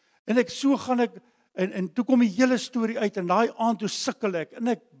 En so gaan ek, en toe kom die hele storie uit, en daai aand toe sukkel ek, en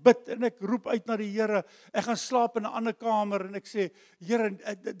ek bid, en ek roep uit na die Here, ek gaan slaap in 'n ander kamer, en ek sê, Here,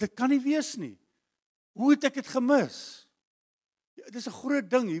 dit kan nie wees nie. Hoe het ek dit gemis? Dit is 'n groot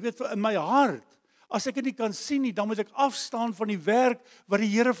ding, jy weet, in my hart. As ek dit nie kan sien nie, dan moet ek afstaan van die werk wat die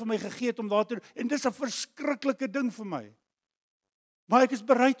Here vir my gegee het om daar te doen. En dis 'n verskriklike ding vir my. Maar ek is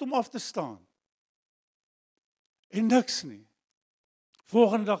bereid om af te staan. En niks nie.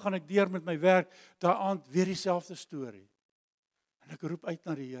 Volgende dag gaan ek deur met my werk, daai aand weer dieselfde storie. En ek roep uit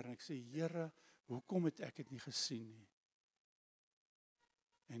na die Here, en ek sê, Here, hoekom het ek dit nie gesien nie?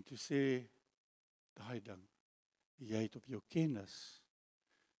 En toe sê daai ding, jy het op jou kennis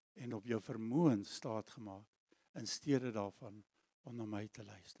en op jou vermoëns staat gemaak, in steede daarvan om na my te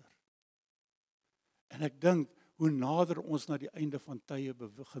luister. En ek dink, hoe nader ons na die einde van tye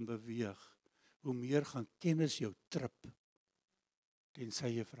begin beweeg, hoe meer gaan kennis jou trip, tensy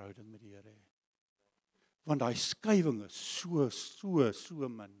jy verhouding met die Here het. Want daai skuiwing is so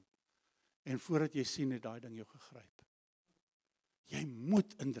min. En voordat jy sien, het daai ding jou gegryp. Jy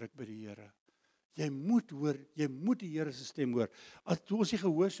moet indruk by die Here. Jy moet hoor, jy moet die Here se stem hoor. As toe ons die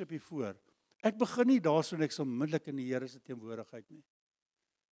gehoorship hiervoor, ek begin nie daarso en ek sal onmiddellik in die Here se teenwoordigheid nie.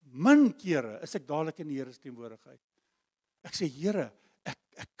 Min kere is ek dadelik in die Here se teenwoordigheid. Ek sê, Here,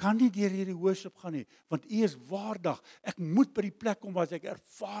 ek kan nie deur hierdie worship gaan nie, want U is waardig. Ek moet by die plek kom waar ek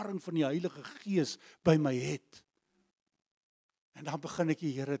ervaring van die Heilige Gees by my het. En dan begin ek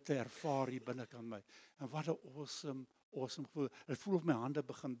die Here te ervaar hier binnekant my. En wat 'n awesome gevoel. Dit voel of my hande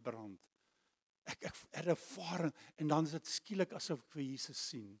begin brand. Ek het ervaring en dan is dit skielik asof ek vir Jesus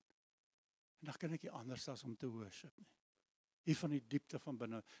sien. En dan kan ek nie anders as om te worship nie. Hier van die diepte van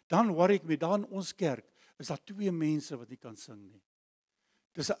binne. Dan hoor ek met dan ons kerk is daar 2 mense wat nie kan sing nie.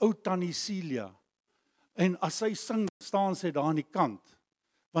 Dis 'n ou tannie Celia. En as sy sing, staan sy daar aan die kant.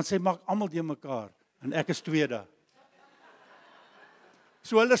 Want sy maak almal de mekaar en ek is tweede.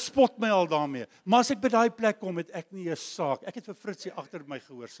 So hulle spot my al daarmee. Maar as ek by daai plek kom, het ek nie 'n saak. Ek het vir Fritsie agter my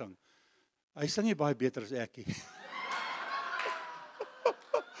gehoor sing. Hy sing nie baie beter as ek nie.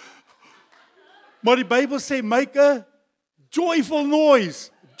 Maar die Bybel sê, make a joyful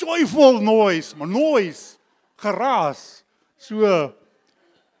noise. Joyful noise. Maar noise. Geraas. So.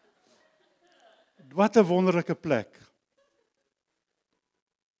 Wat 'n wonderlike plek.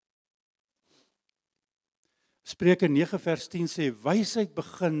 Spreuke 9 vers 10 sê, wysheid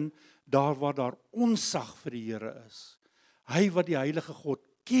begin daar waar daar onsag vir die Here is. Hy wat die heilige God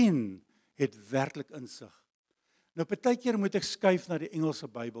ken, het werklik insig. Nou partykeer moet ek skuif na die Engelse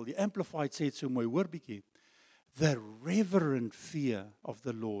Bybel. Die Amplified sê dit so mooi, hoor bietjie. The reverent fear of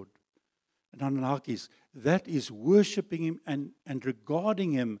the Lord. En dan hakies, that is worshiping him and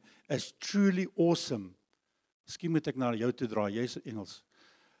regarding him as truly awesome. Miskien moet ek na jou toe draai, jy's Engels.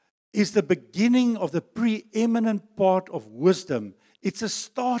 Is the beginning of the preeminent part of wisdom. It's a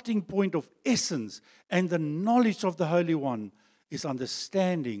starting point of essence, and the knowledge of the Holy One is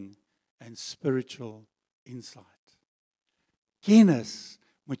understanding and spiritual insight. Kennis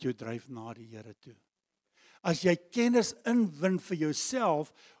moet jou dryf na die Here toe. As jy kennis inwin vir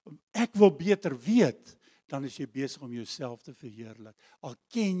jouself, ek wil beter weet, dan is jy besig om jouself te verheerlik. Al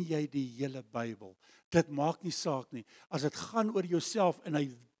ken jy die hele Bybel, dit maak nie saak nie. As dit gaan oor jouself en hy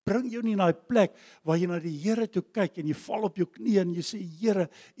bring jou nie na 'n plek waar jy na die Here toe kyk en jy val op jou knieë en jy sê, Here,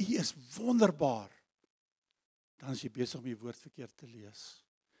 U is wonderbaar. Dan is jy besig om die woord verkeerd te lees.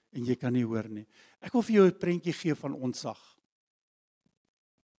 En jy kan nie hoor nie. Ek wil vir jou 'n prentjie gee van onsag.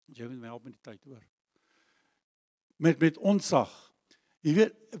 Jy moet my help met die tyd hoor. Met onsag. Jy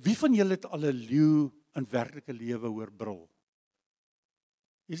weet, wie van julle het al 'n leeu in werklike lewe hoor brul?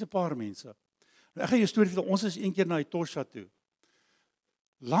 Hier's 'n paar mense. Nou, ek gaan jou storie vertel. Ons is eendag na Etosha toe.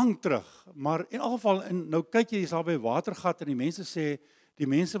 Lang terug, maar in elk geval, nou kyk jy, jy's daar by watergat en die mense sê, die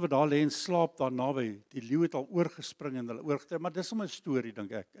mense wat daar lê en slaap daar naby, die leeu het al oorgespring en hulle oorgetrek, maar dis sommer 'n storie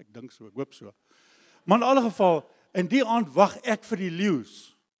dink ek. Ek dink so, ek hoop so. Maar in alle geval, in die aand wag ek vir die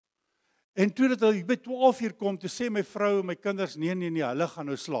leeu's. En toe dit al by 12 uur kom, toe sê my vrou en my kinders, nee, hulle gaan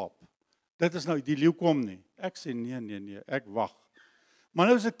nou slaap. Dit is nou, die leeu kom nie. Ek sê nee, ek wag. Maar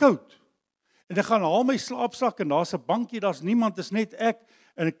nou is dit koud. En ek gaan haal my slaapsak en daar's 'n bankie, daar's niemand, dis net ek.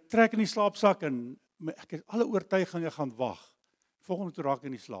 En ek trek in die slaapsak en ek het alle oortuiging, ek gaan wag. Volgende toe raak ek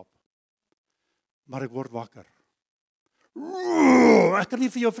in die slaap. Maar ek word wakker. Ek kan nie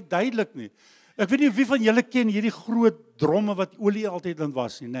vir jou verduidelik nie. Ek weet nie wie van julle ken hierdie groot dromme wat olie altyd in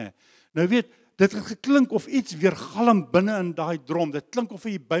was nie, nê. Nou weet, dit het geklink of iets weer galm binne in daai drom. Dit klink of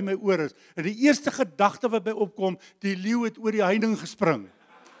hy by my oor is. En die eerste gedagte wat by opkom, die leeu het oor die heining gespring.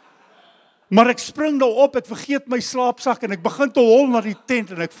 Maar ek spring daar op, ek vergeet my slaapsak en ek begin te hol na die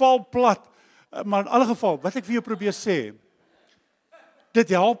tent en ek val plat. Maar in alle geval, wat ek vir jou probeer sê, dit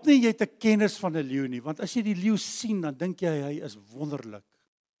help nie jy het 'n kennis van 'n leeu nie, want as jy die leeu sien, dan dink jy hy is wonderlik.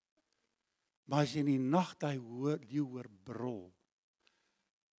 Maar as jy in die nag daai leeu hoor brul,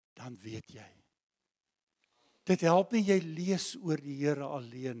 dan weet jy. Dit help nie jy lees oor die Here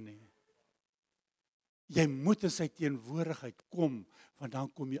alleen nie. Jy moet in sy teenwoordigheid kom, want dan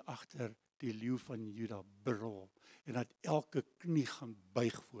kom jy agter die leeu van Juda brul en dat elke knie gaan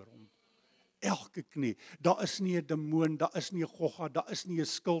buig voor hom. Elke knie. Daar is nie 'n demoon, daar is nie 'n gogga, daar is nie 'n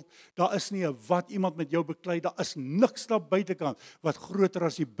skuld, daar is nie 'n wat iemand met jou beklei, daar is niks daar buitekant wat groter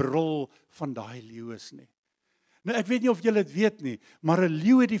as die brul van daai leeu is nie. Nou ek weet nie of julle dit weet nie, maar 'n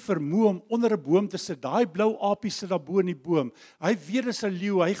leeu het die vermoë om onder 'n boom te sit. Daai blou aapie sit daar bo in die boom. Hy weet dis 'n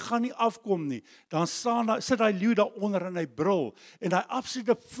leeu, hy gaan nie afkom nie. Dan sit daai leeu daar onder en hy brul. En daai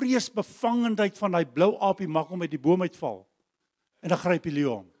absolute vreesbevangendheid van daai blou aapie maak hom uit die boom uitval. En dan gryp die leeu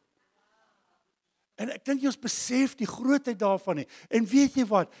hom. En ek dink jy ons besef die grootheid daarvan nie. En weet jy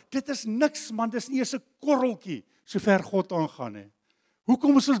wat? Dit is niks man, dis nie eens 'n korreltjie sover God aangaan nie.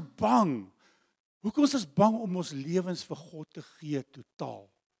 Hoekom is ons bang? Hoekom is ons bang om ons lewens vir God te gee totaal?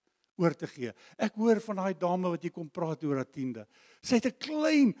 Oor te gee. Ek hoor van daai dame wat hier kom praat oor haar 10de. Sy het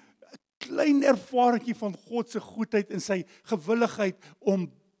 'n klein ervaringkie van God se goedheid en sy gewilligheid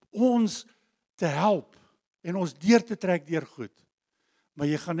om ons te help en ons deur te trek deur goed. Maar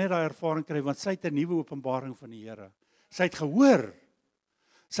jy gaan net daai ervaring kry want sy het 'n nuwe openbaring van die Here. sy het gehoor.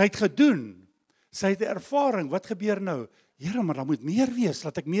 Sy het gedoen. Sy het 'n ervaring. Wat gebeur nou? Here, maar daar moet meer wees,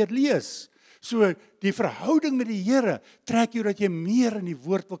 laat ek meer lees. So die verhouding met die Here trek jou dat jy meer in die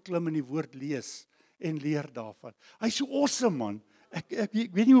woord wil klim en die woord lees en leer daarvan. Hy's so awesome, man. Ek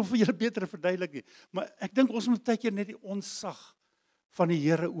weet nie of julle beter verduidelik nie, maar ek dink ons moet tydjie net die onsag van die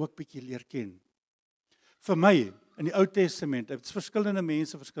Here ook bietjie leer ken. Vir my, in die Ou Testament, het verskillende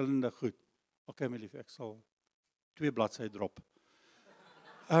mense, verskillende goed. Okay, my lief, ek sal 2 bladsye drop.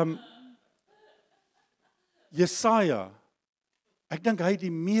 Jesaja, ek dink hy het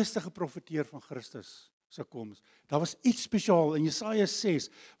die meeste geprofeteer van Christus se koms. Daar was iets spesiaal. In Jesaja 6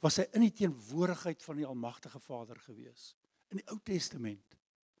 was hy in die teenwoordigheid van die Almagtige Vader gewees. In die Ou Testament.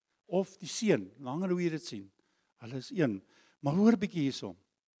 Of die Seun, langer hoe jy dit sien. Hulle is een. Maar hoor 'n bietjie hiersom.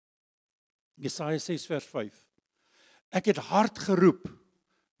 Jesaja 6 vers 5. Ek het hard geroep.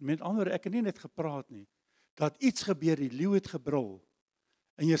 Met ander woorde, ek het nie net gepraat nie. Dat iets gebeur, die leeu het gebrul.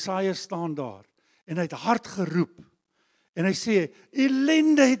 En Jesaja staan daar. En hy het hard geroep. En hy sê,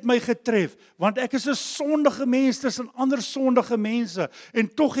 ellende het my getref, want ek is 'n sondige mens tussen ander sondige mense,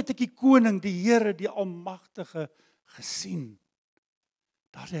 en tog het ek die koning, die Here, die Almagtige gesien.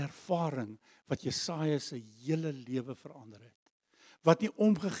 Daardie ervaring wat Jesaja se hele lewe verander het. Wat nie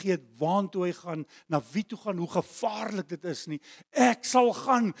omgegee het waantoe hy gaan, na wie toe gaan, hoe gevaarlik dit is nie. Ek sal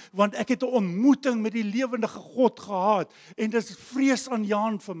gaan, want ek het 'n ontmoeting met die lewendige God gehad, en dit is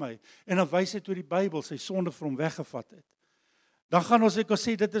vreesaanjaend vir my. En dan wys hy toe die Bybel sy sonde vir hom weggevat het. Dan gaan ons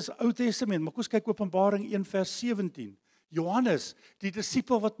sê, dit is Ou Testament, maar kom ons kyk Openbaring 1 vers 17. Johannes, die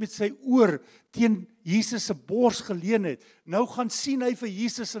disipel wat met sy oor teen Jesus se bors geleun het, nou gaan sien hy vir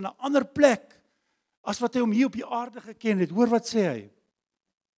Jesus in 'n ander plek, as wat hy hom hier op die aarde geken het. Hoor wat sê hy?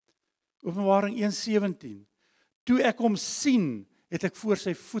 Openbaring 1:17. Toe ek hom sien, het ek voor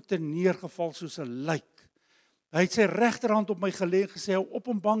sy voete neergeval soos 'n lijk. Hy het sy regterhand op my gelê en gesê, hou op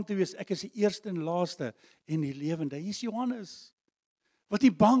om bang te wees, ek is die eerste en laaste en die lewende. Hier is Johannes, wat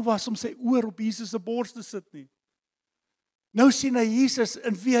nie bang was om sy oor op Jesus se bors te sit nie. Nou sien hy Jesus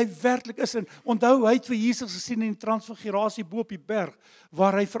in wie hy werklik is. En onthou, hy het vir Jesus gesien in die transfigurasie bo op die berg,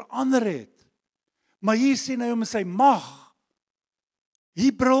 waar hy verander het. Maar hier sien hy hom in sy mag.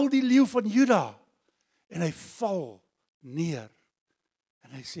 Hier brul die leeu van Juda. En hy val neer.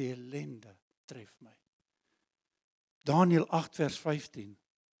 En hy sê, ellende tref my. Daniël 8 vers 15.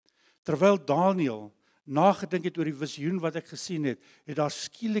 Terwyl Daniël nagedink het oor die visioen wat ek gesien het, het daar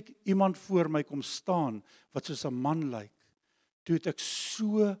skielik iemand voor my kom staan, wat soos 'n man lyk. Toe het ek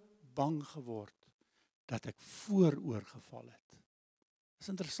so bang geword, dat ek vooroor geval het. Dit is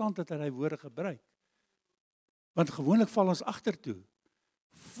interessant dat hy die woorde gebruik. Want gewoonlik val ons agtertoe,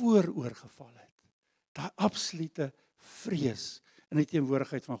 vooroor geval het. Daai absolute vrees in die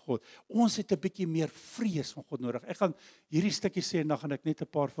teenwoordigheid van God. Ons het 'n bietjie meer vrees van God nodig. Ek gaan hierdie stukkie sê en dan gaan ek net 'n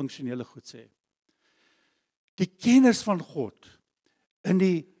paar funksionele goed sê. Die kennis van God, in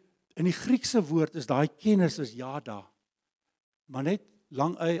die Griekse woord is daai kennis is yada. Maar net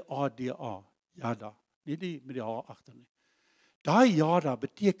lang Y-A-D-A, yada, nie die met die H agter nie. Daai yada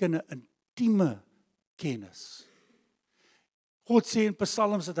beteken 'n intieme kennis. God sê in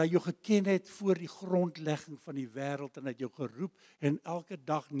Psalms dat hy jou geken het voor die grondlegging van die wêreld en hy het jou geroep en elke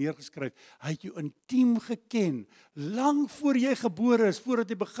dag neergeskryf. Hy het jou intiem geken, lang voor jy gebore is, voordat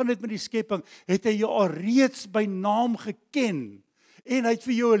jy begin het met die skepping, het hy jou alreeds by naam geken. En hy het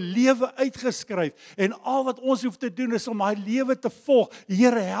vir jou 'n lewe uitgeskryf. En al wat ons hoef te doen is om daai lewe te volg.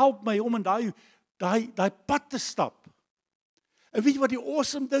 Here, help my om in daai pad te stap. En weet jy wat die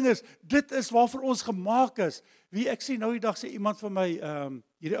awesome ding is? Dit is waarvoor ons gemaak is. Wie ek sien nou die dag sê iemand van my,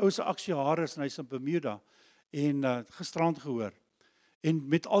 hierdie ou se aksieharis en hy's in Bermuda en gisterand gehoor. En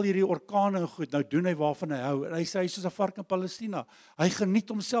met al hierdie orkane en goed, nou doen hy waarvan hy hou. En hy sê hy is soos 'n vark in Palestina. Hy geniet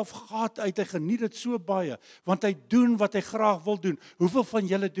homself gat uit, hy geniet dit so baie, want hy doen wat hy graag wil doen. Hoeveel van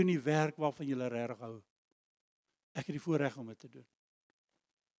julle doen die werk waarvan julle regtig hou? Ek het die voorreg om dit te doen.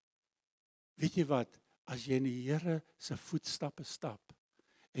 Weet jy wat? As jy in die Here se voetstappe stap,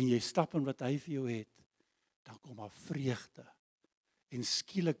 en jy stap in wat hy vir jou het, dan kom daar vreugde. En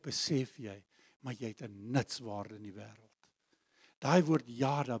skielik besef jy, maar jy het 'n nutswaarde in die wêreld. Daai woord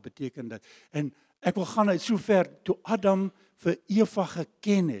yada beteken dit. En ek wil gaan uit so ver, toe Adam vir Eva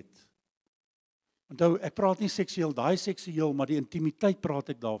geken het. Onthou, ek praat nie seksueel, daai seksueel, maar die intimiteit praat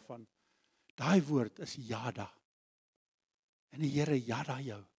ek daarvan. Daai woord is yada. En die Here yada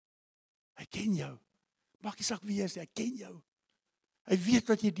jou. Hy ken jou. Maak nie saak wie jy is, hy ken jou. Hy weet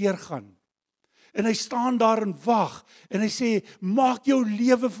wat jy deurgaan. En hy staan daar en wag, en hy sê, maak jou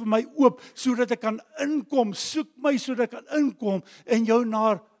lewe vir my oop, sodat ek kan inkom, soek my sodat ek kan inkom, en jou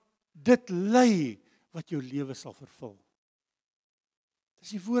na dit lei, wat jou lewe sal vervul.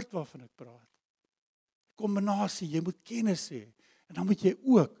 Dis die woord waarvan ek praat. Kombinasie, jy moet kennis hê, en dan moet jy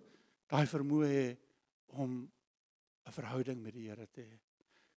ook daai vermoë hê om 'n verhouding met die Here te hê.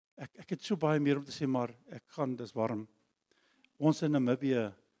 Ek het so baie meer om te sê, maar dis warm. Ons in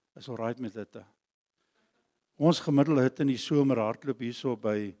Namibië is alright met hitte. Ons gemiddelde hitte in die somer hardloop hierso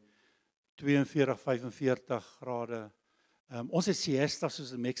by 42, 45 grade. Ons het siestas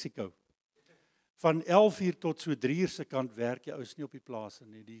soos in Mexico. Van 11 uur tot so 3 uur se kant werk jy ouens nie op die plase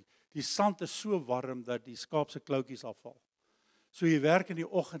nie. Die sand is so warm dat die skaap se kloutjies afval. So jy werk in die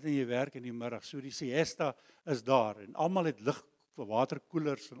oggend en jy werk in die middag. So die siesta is daar en almal het lig,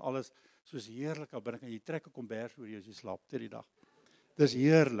 waterkoelers en alles. Soos heerlik daar binne kan jy trek 'n kombers oor jou as jy slaap deur die dag. Dis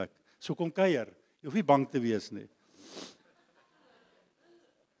heerlik. So kom kuier. Jy hoef nie bang te wees nie.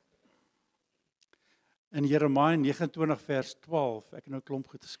 In Jeremia 29 vers 12, ek het nou klomp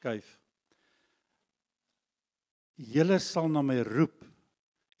goed geskuif. Julle sal na my roep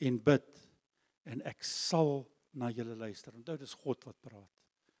en bid en ek sal na julle luister. Onthou, dis God wat praat.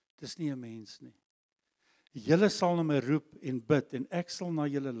 Dis nie 'n mens nie. Julle sal na my roep en bid en ek sal na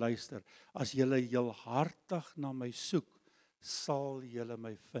julle luister. As julle heelhartig na my soek, sal julle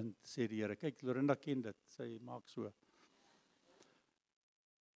my vind, sê die Here. Kyk, Lorinda ken dit. Sy maak so.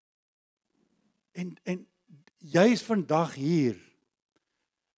 En jy is vandag hier,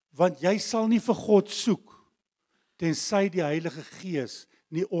 want jy sal nie vir God soek, tensy die Heilige Gees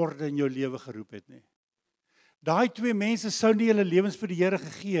nie orde in jou lewe geroep het nie. Daai twee mense sou nie hulle lewens vir die Here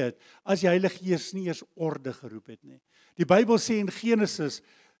gegee het, as die Heilige Gees nie eers orde geroep het nie. Die Bybel sê in Genesis,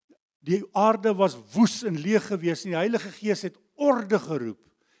 die aarde was woes en leeg gewees, en die Heilige Gees het orde geroep,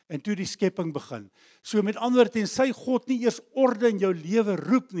 en toe die skepping begin. So met ander woorde, tensy God nie eers orde in jou lewe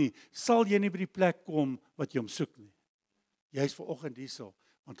roep nie, sal jy nie by die plek kom wat jy hom soek nie. Jy is vanoggend hierso,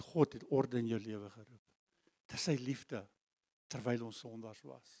 want God het orde in jou lewe geroep. Dis sy liefde, terwyl ons sondaars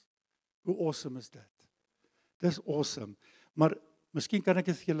was. Hoe awesome is dit? Dis awesome. Maar miskien kan ek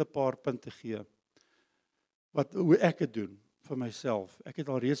vir julle 'n paar punte gee, hoe ek dit doen vir myself. Ek het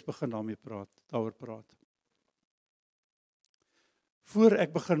al reeds begin daaroor praat. Voor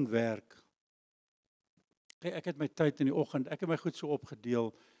ek begin werk, ek het my tyd in die oggend, ek het my goed so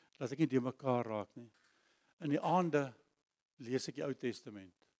opgedeel, dat ek nie deur mekaar raak nie. In die aande lees ek die Ou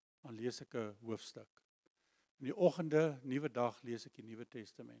Testament, dan lees ek 'n hoofstuk. In die oggende, nuwe dag, lees ek die Nuwe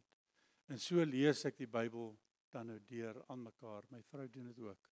Testament. En so lees ek die Bybel dan nou deur aan mekaar. My vrou doen dit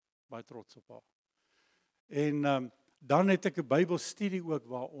ook, baie trots op haar. En dan het ek 'n Bybelstudie ook,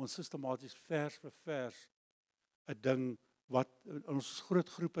 waar ons sistematies vers vir vers 'n ding, wat ons groot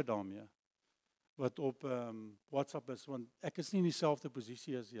groepe daarmee, wat op WhatsApp is, want ek is nie in dieselfde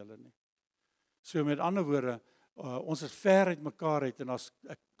posisie as julle nie. So met ander woorde, ons is ver uit mekaar uit, en as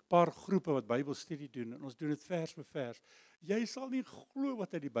 'n paar groepe wat Bybelstudie doen, en ons doen dit vers vir vers. Jy sal nie glo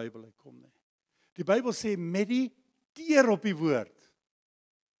wat uit die Bybel uitkom nie. Die Bybel sê, mediteer op die woord.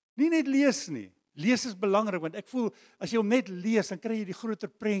 Nie net lees nie. Lees is belangrik, want ek voel, as jy hom net lees, dan kry jy die groter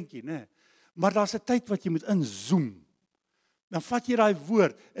prentjie, né? Maar daar's 'n tyd wat jy moet inzoom. Dan vat jy daai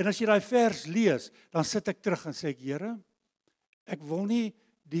woord, en as jy daai vers lees, dan sit ek terug en sê ek, Here, ek wil nie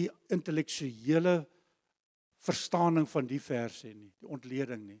die intellektuele verstaaning van die vers hê nie, die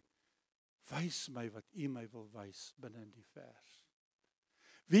ontleding nie. Wys my wat U my wil wys binne in die vers.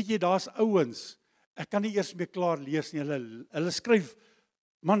 Weet jy, daar's ouens, ek kan nie eers meer klaar lees nie, hulle skryf,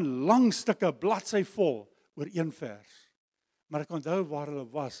 lang stukke, bladsy vol, oor een vers. Maar ek onthou waar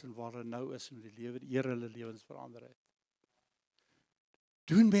hulle was, en waar hulle nou is, en die Here hulle lewens verander het.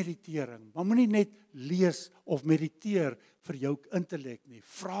 Doen meditering, maar moenie net lees of mediteer vir jou intellek nie.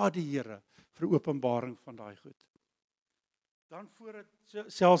 Vra die Here vir openbaring van daai goed. Dan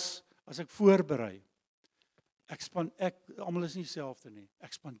selfs as ek voorberei, almal is nie dieselfde nie,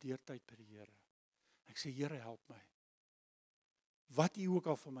 ek spandeer tyd by die Here. Ek sê, Here, help my. Wat U ook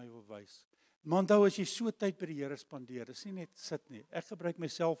al vir my wil wys. Maar onthou, as jy so tyd by die Here spandeer, is nie net sit nie. Ek gebruik my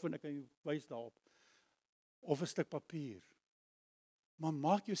selfoon, ek kan jou wys daarop. Of 'n stuk papier. Maar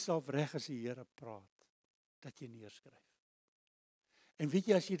maak jouself reg as die Here praat, dat jy neerskryf. En weet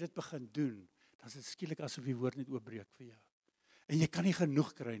jy, as jy dit begin doen, dan is dit skielik asof die woord net oopbreek vir jou. En jy kan nie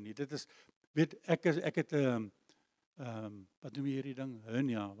genoeg kry nie. Dit is, ek het wat noem jy hierdie ding?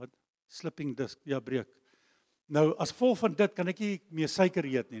 Hernia, slipping disc, ja, breek. Nou, as gevolg van dit, kan ek nie meer suiker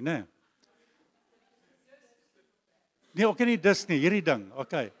eet nie, né? Nee, ook nie dis nie, hierdie ding,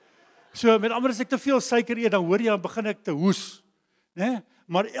 okay. So, met ander, as ek te veel suiker eet, dan hoor jy, dan begin ek te hoes. Nee?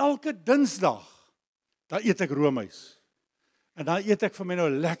 Maar elke Dinsdag, dan eet ek roomys. En dan eet ek vir my nou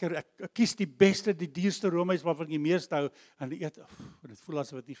lekker, ek kies die beste, die duurste roomys waarvan ek die meeste hou, en eet, dit voel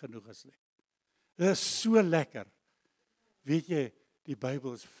asof dit nie genoeg is nie. Dit is so lekker. Weet jy, die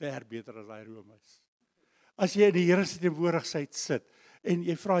Bybel is ver beter as daai Romeis. As jy in die Here se teenwoordigheid sit, en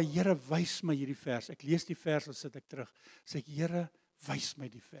jy vra, Here, wys my hierdie vers. Ek lees die vers, dan sit ek terug. Sê ek, Here, wys my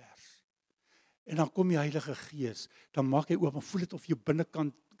die vers. En dan kom die Heilige Gees, dan maak hy oop, en voel dit of jou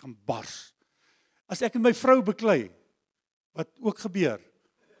binnekant kan bars. As ek en my vrou beklei, wat ook gebeur,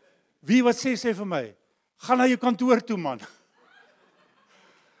 wie wat sê vir my, gaan na jou kantoor toe, man.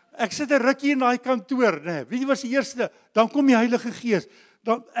 Ek sit 'n rukkie in daai kantoor, nee. Wie was die eerste? Dan kom die Heilige Gees.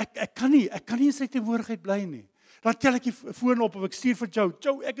 Dan ek kan nie in sy teenwoordigheid bly nie. Dan tel ek die foon op of ek stuur vir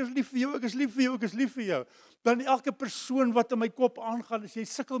Joe, ek is lief vir jou, ek is lief vir jou, ek is lief vir jou. Dan elke persoon wat in my kop aangaan, as jy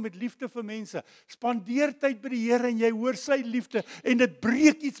sukkel met liefde vir mense, spandeer tyd by die Here en jy hoor sy liefde en dit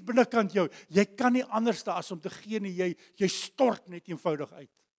breek iets binnekant jou. Jy kan nie anders as om te gee nie, jy stort net eenvoudig uit.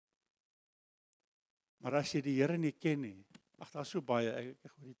 Maar as jy die Here nie ken nie, daar's so baie,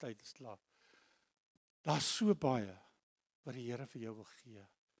 ek hoor die tyd is klaar. Daar's so baie wat die Here vir jou wil gee.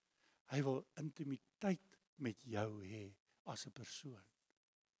 Hy wil intimiteit met jou hê as 'n persoon.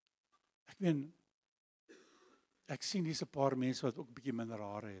 Ek meen, ek sien hier's 'n paar mense wat ook 'n bietjie minder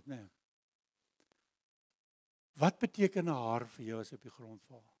hare het, né? Wat beteken 'n haar vir jou as jy op die grond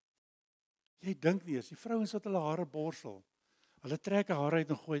val? Jy dink nie, as die vrouens wat hulle hare borsel, hulle trek 'n haar uit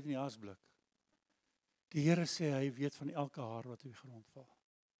en gooi dit in die asblik. Die Here sê hy weet van elke haar wat op die grond val.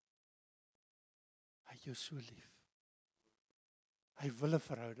 Hy het jou so lief. Hy wil 'n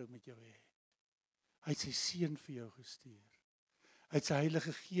verhouding met jou hê. Hy het sy seun vir jou gestuur. Hy het sy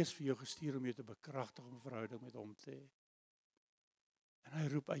Heilige Gees vir jou gestuur om jou te bekragtig om 'n verhouding met hom te hê. En hy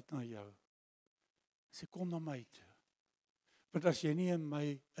roep uit na jou. Hy sê kom na my toe. Want as jy nie in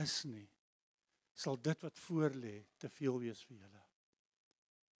my is nie, sal dit wat voor lê te veel wees vir julle.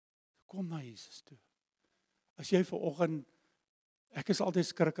 Kom na Jesus toe. As jy vanoggend, ek is altyd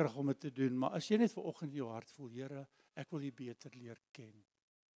skrikkerig om dit te doen, maar as jy net vanoggend in jou hart voel, Here, ek wil U beter leer ken.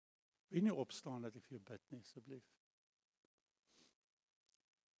 Wil jy nie opstaan dat ek vir jou bid nie, asseblief?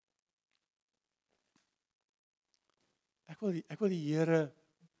 Ek wil die Here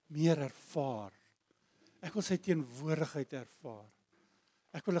meer ervaar. Ek wil sy teenwoordigheid ervaar.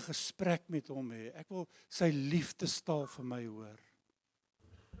 Ek wil 'n gesprek met hom hê. Ek wil sy liefdestaal vir my hoor.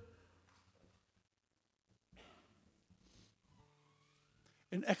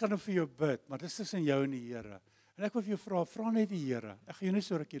 En ek gaan nou vir jou bid, maar dis tussen jou en die Here. En ek wil vir jou vra net die Here. Ek gaan jou net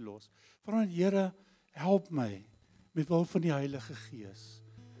so rukkie los. Vra net Here, help my met hulp van die Heilige Gees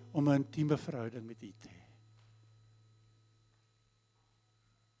om 'n intieme verhouding met U te hê.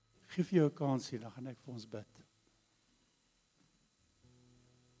 Geef vir jou 'n kans hier, dan gaan ek vir ons bid.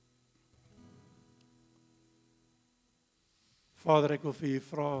 Vader, ek wil vir U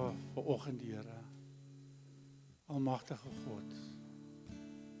vra vanoggend, Here, Almagtige God.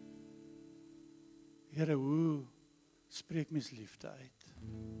 Here, hoe spreek mens liefde uit?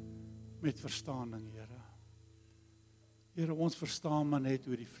 Met verstaaning, Here. Here, ons verstaan maar net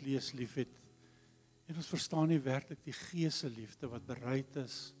hoe die vlees lief het. En ons verstaan nie werklik die Gees se liefde wat bereid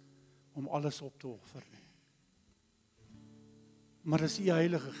is om alles op te offer nie. Maar dis die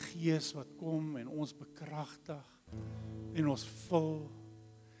Heilige Gees wat kom en ons bekragtig en ons vul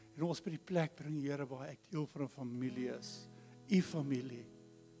en ons by die plek bring, Here, waar ek deel van 'n familie is, U familie.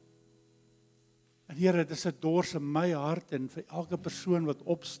 En Here, dit is 'n dors in my hart en vir elke persoon wat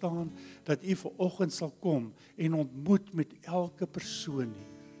opstaan, dat U vanoggend sal kom en ontmoet met elke persoon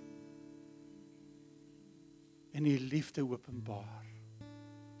hier. En U liefde openbaar.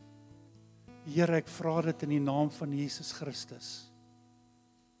 Here, ek vra dit in die naam van Jesus Christus.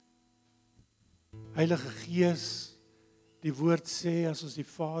 Heilige Gees, die woord sê, as ons die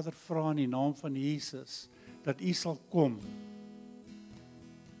Vader vra in die naam van Jesus, dat U sal kom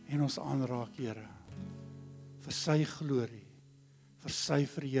en ons aanraak, Here, vir sy glorie, vir sy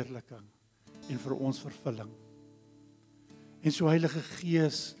verheerliking en vir ons vervulling. En so Heilige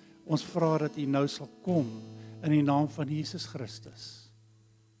Gees, ons vra dat U nou sal kom in die naam van Jesus Christus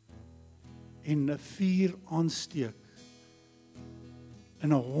en 'n vuur aansteek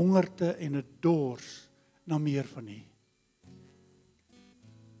en 'n hongerte en 'n dors na meer van U.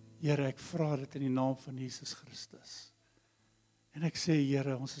 Here, ek vra dit in die naam van Jesus Christus. En ek sê,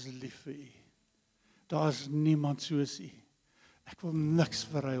 Here, ons is lief vir U. Daar is niemand soos U. Ek wil niks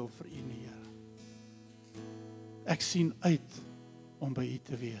verruil vir U nie, Here. Ek sien uit om by U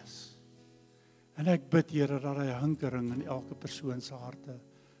te wees. En ek bid, Here, dat hy hinkering in elke persoon se harte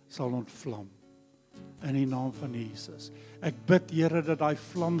sal ontvlam. In die naam van Jesus. Ek bid, Here, dat daai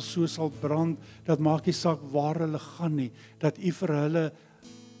vlam so sal brand, dat maak nie saak waar hulle gaan nie, dat U vir hulle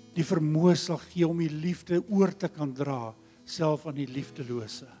die vermoë sal gee om U liefde oor te kan dra, self aan die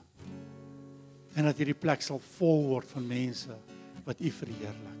liefdelose. En dat hierdie plek sal vol word van mense wat U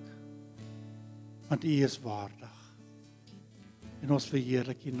verheerlik. Want U is waardig. En ons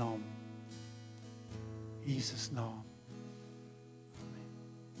verheerlik U naam. In Jesus naam.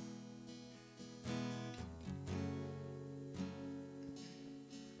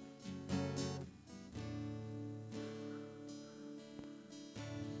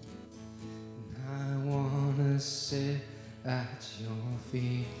 Sit at your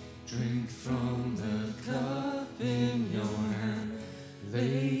feet, drink from the cup in your hand,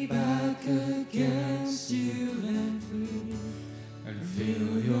 lay back against you and breathe, and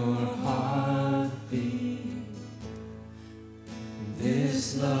feel your heart beat.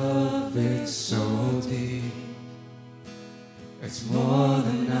 This love, it's so deep, it's more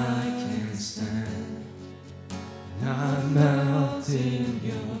than I can stand, and I melt in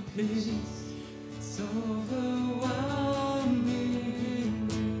your peace. It's overwhelming.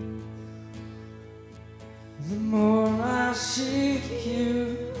 The more I seek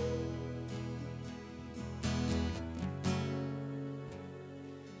you,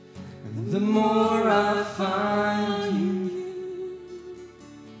 the more I find you.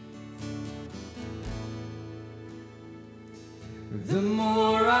 The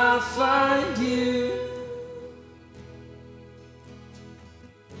more I find you.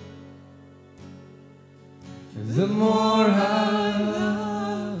 The more I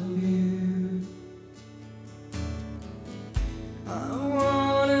love you. I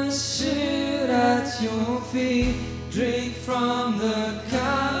wanna sit at your feet, drink from the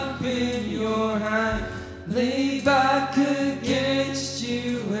cup in your hand, lay back against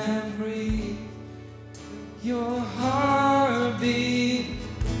you and breathe your heartbeat.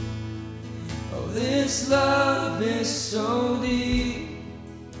 Oh, this love is so deep,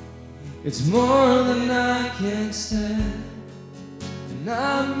 it's more than I can stand, and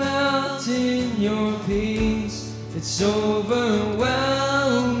I melt in your peace. It's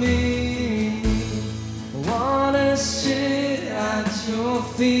overwhelming. I wanna sit at your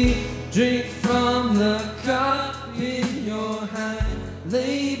feet, drink from the cup in your hand,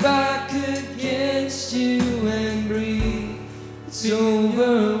 lay back against you and breathe. It's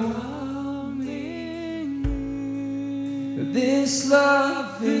overwhelming. This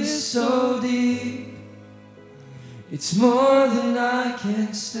love is so deep, it's more than I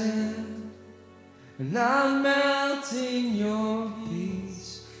can stand, and I melt in your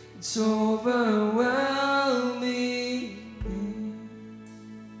peace. It's overwhelming.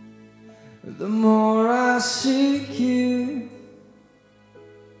 The more I seek you,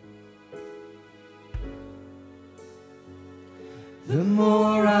 the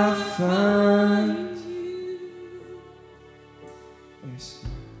more I find you. Yes.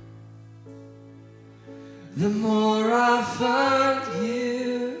 The more I find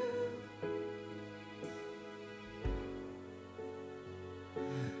you,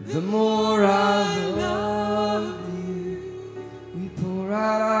 the more I love you. We pour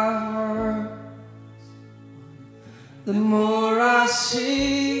out our hearts. The more I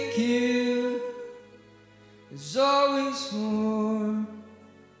seek you, there's always more.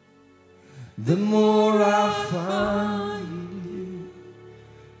 The more I find you,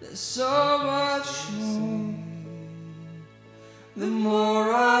 there's so much more. The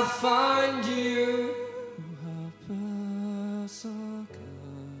more I find you,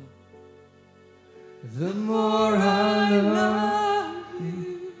 the more I love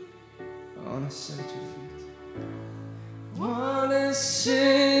you. I wanna sit at your feet. Wanna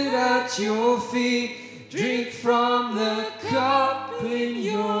sit at your feet, drink from the cup in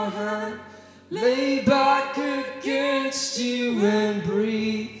your hand, lay back against you and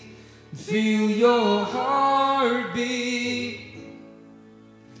breathe, feel your heartbeat.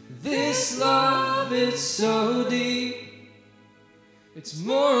 This love, it's so deep, it's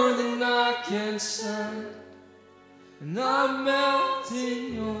more than I can stand, and I melt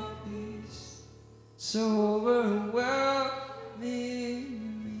in your peace. So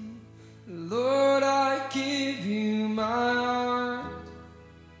overwhelming. Lord, I give you my heart,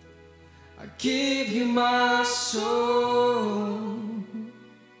 I give you my soul,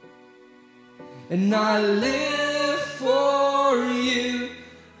 and I live for you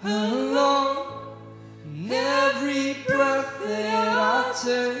alone. And every breath that I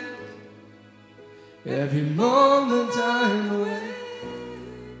take, every moment I'm awake,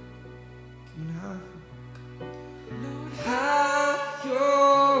 can have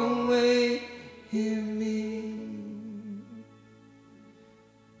your way in me.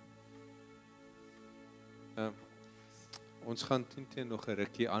 Ons gaan teen nog 'n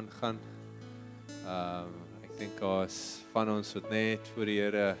rukkie aangaan. Ek dink daar's van ons wat net voor die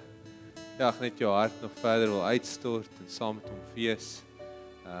Here graag net jou hart nog verder wil uitstort en saam met hom fees.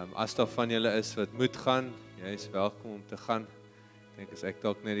 As daar van julle is wat moet gaan, jy is welkom om te gaan. Ek dink as ek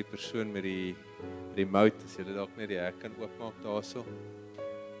dalk net die persoon met die mout, as julle dalk net die hek kan oopmaak daarso.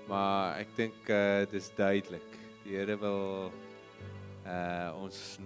 Maar ek dink dis duidelik. Die Here wil ons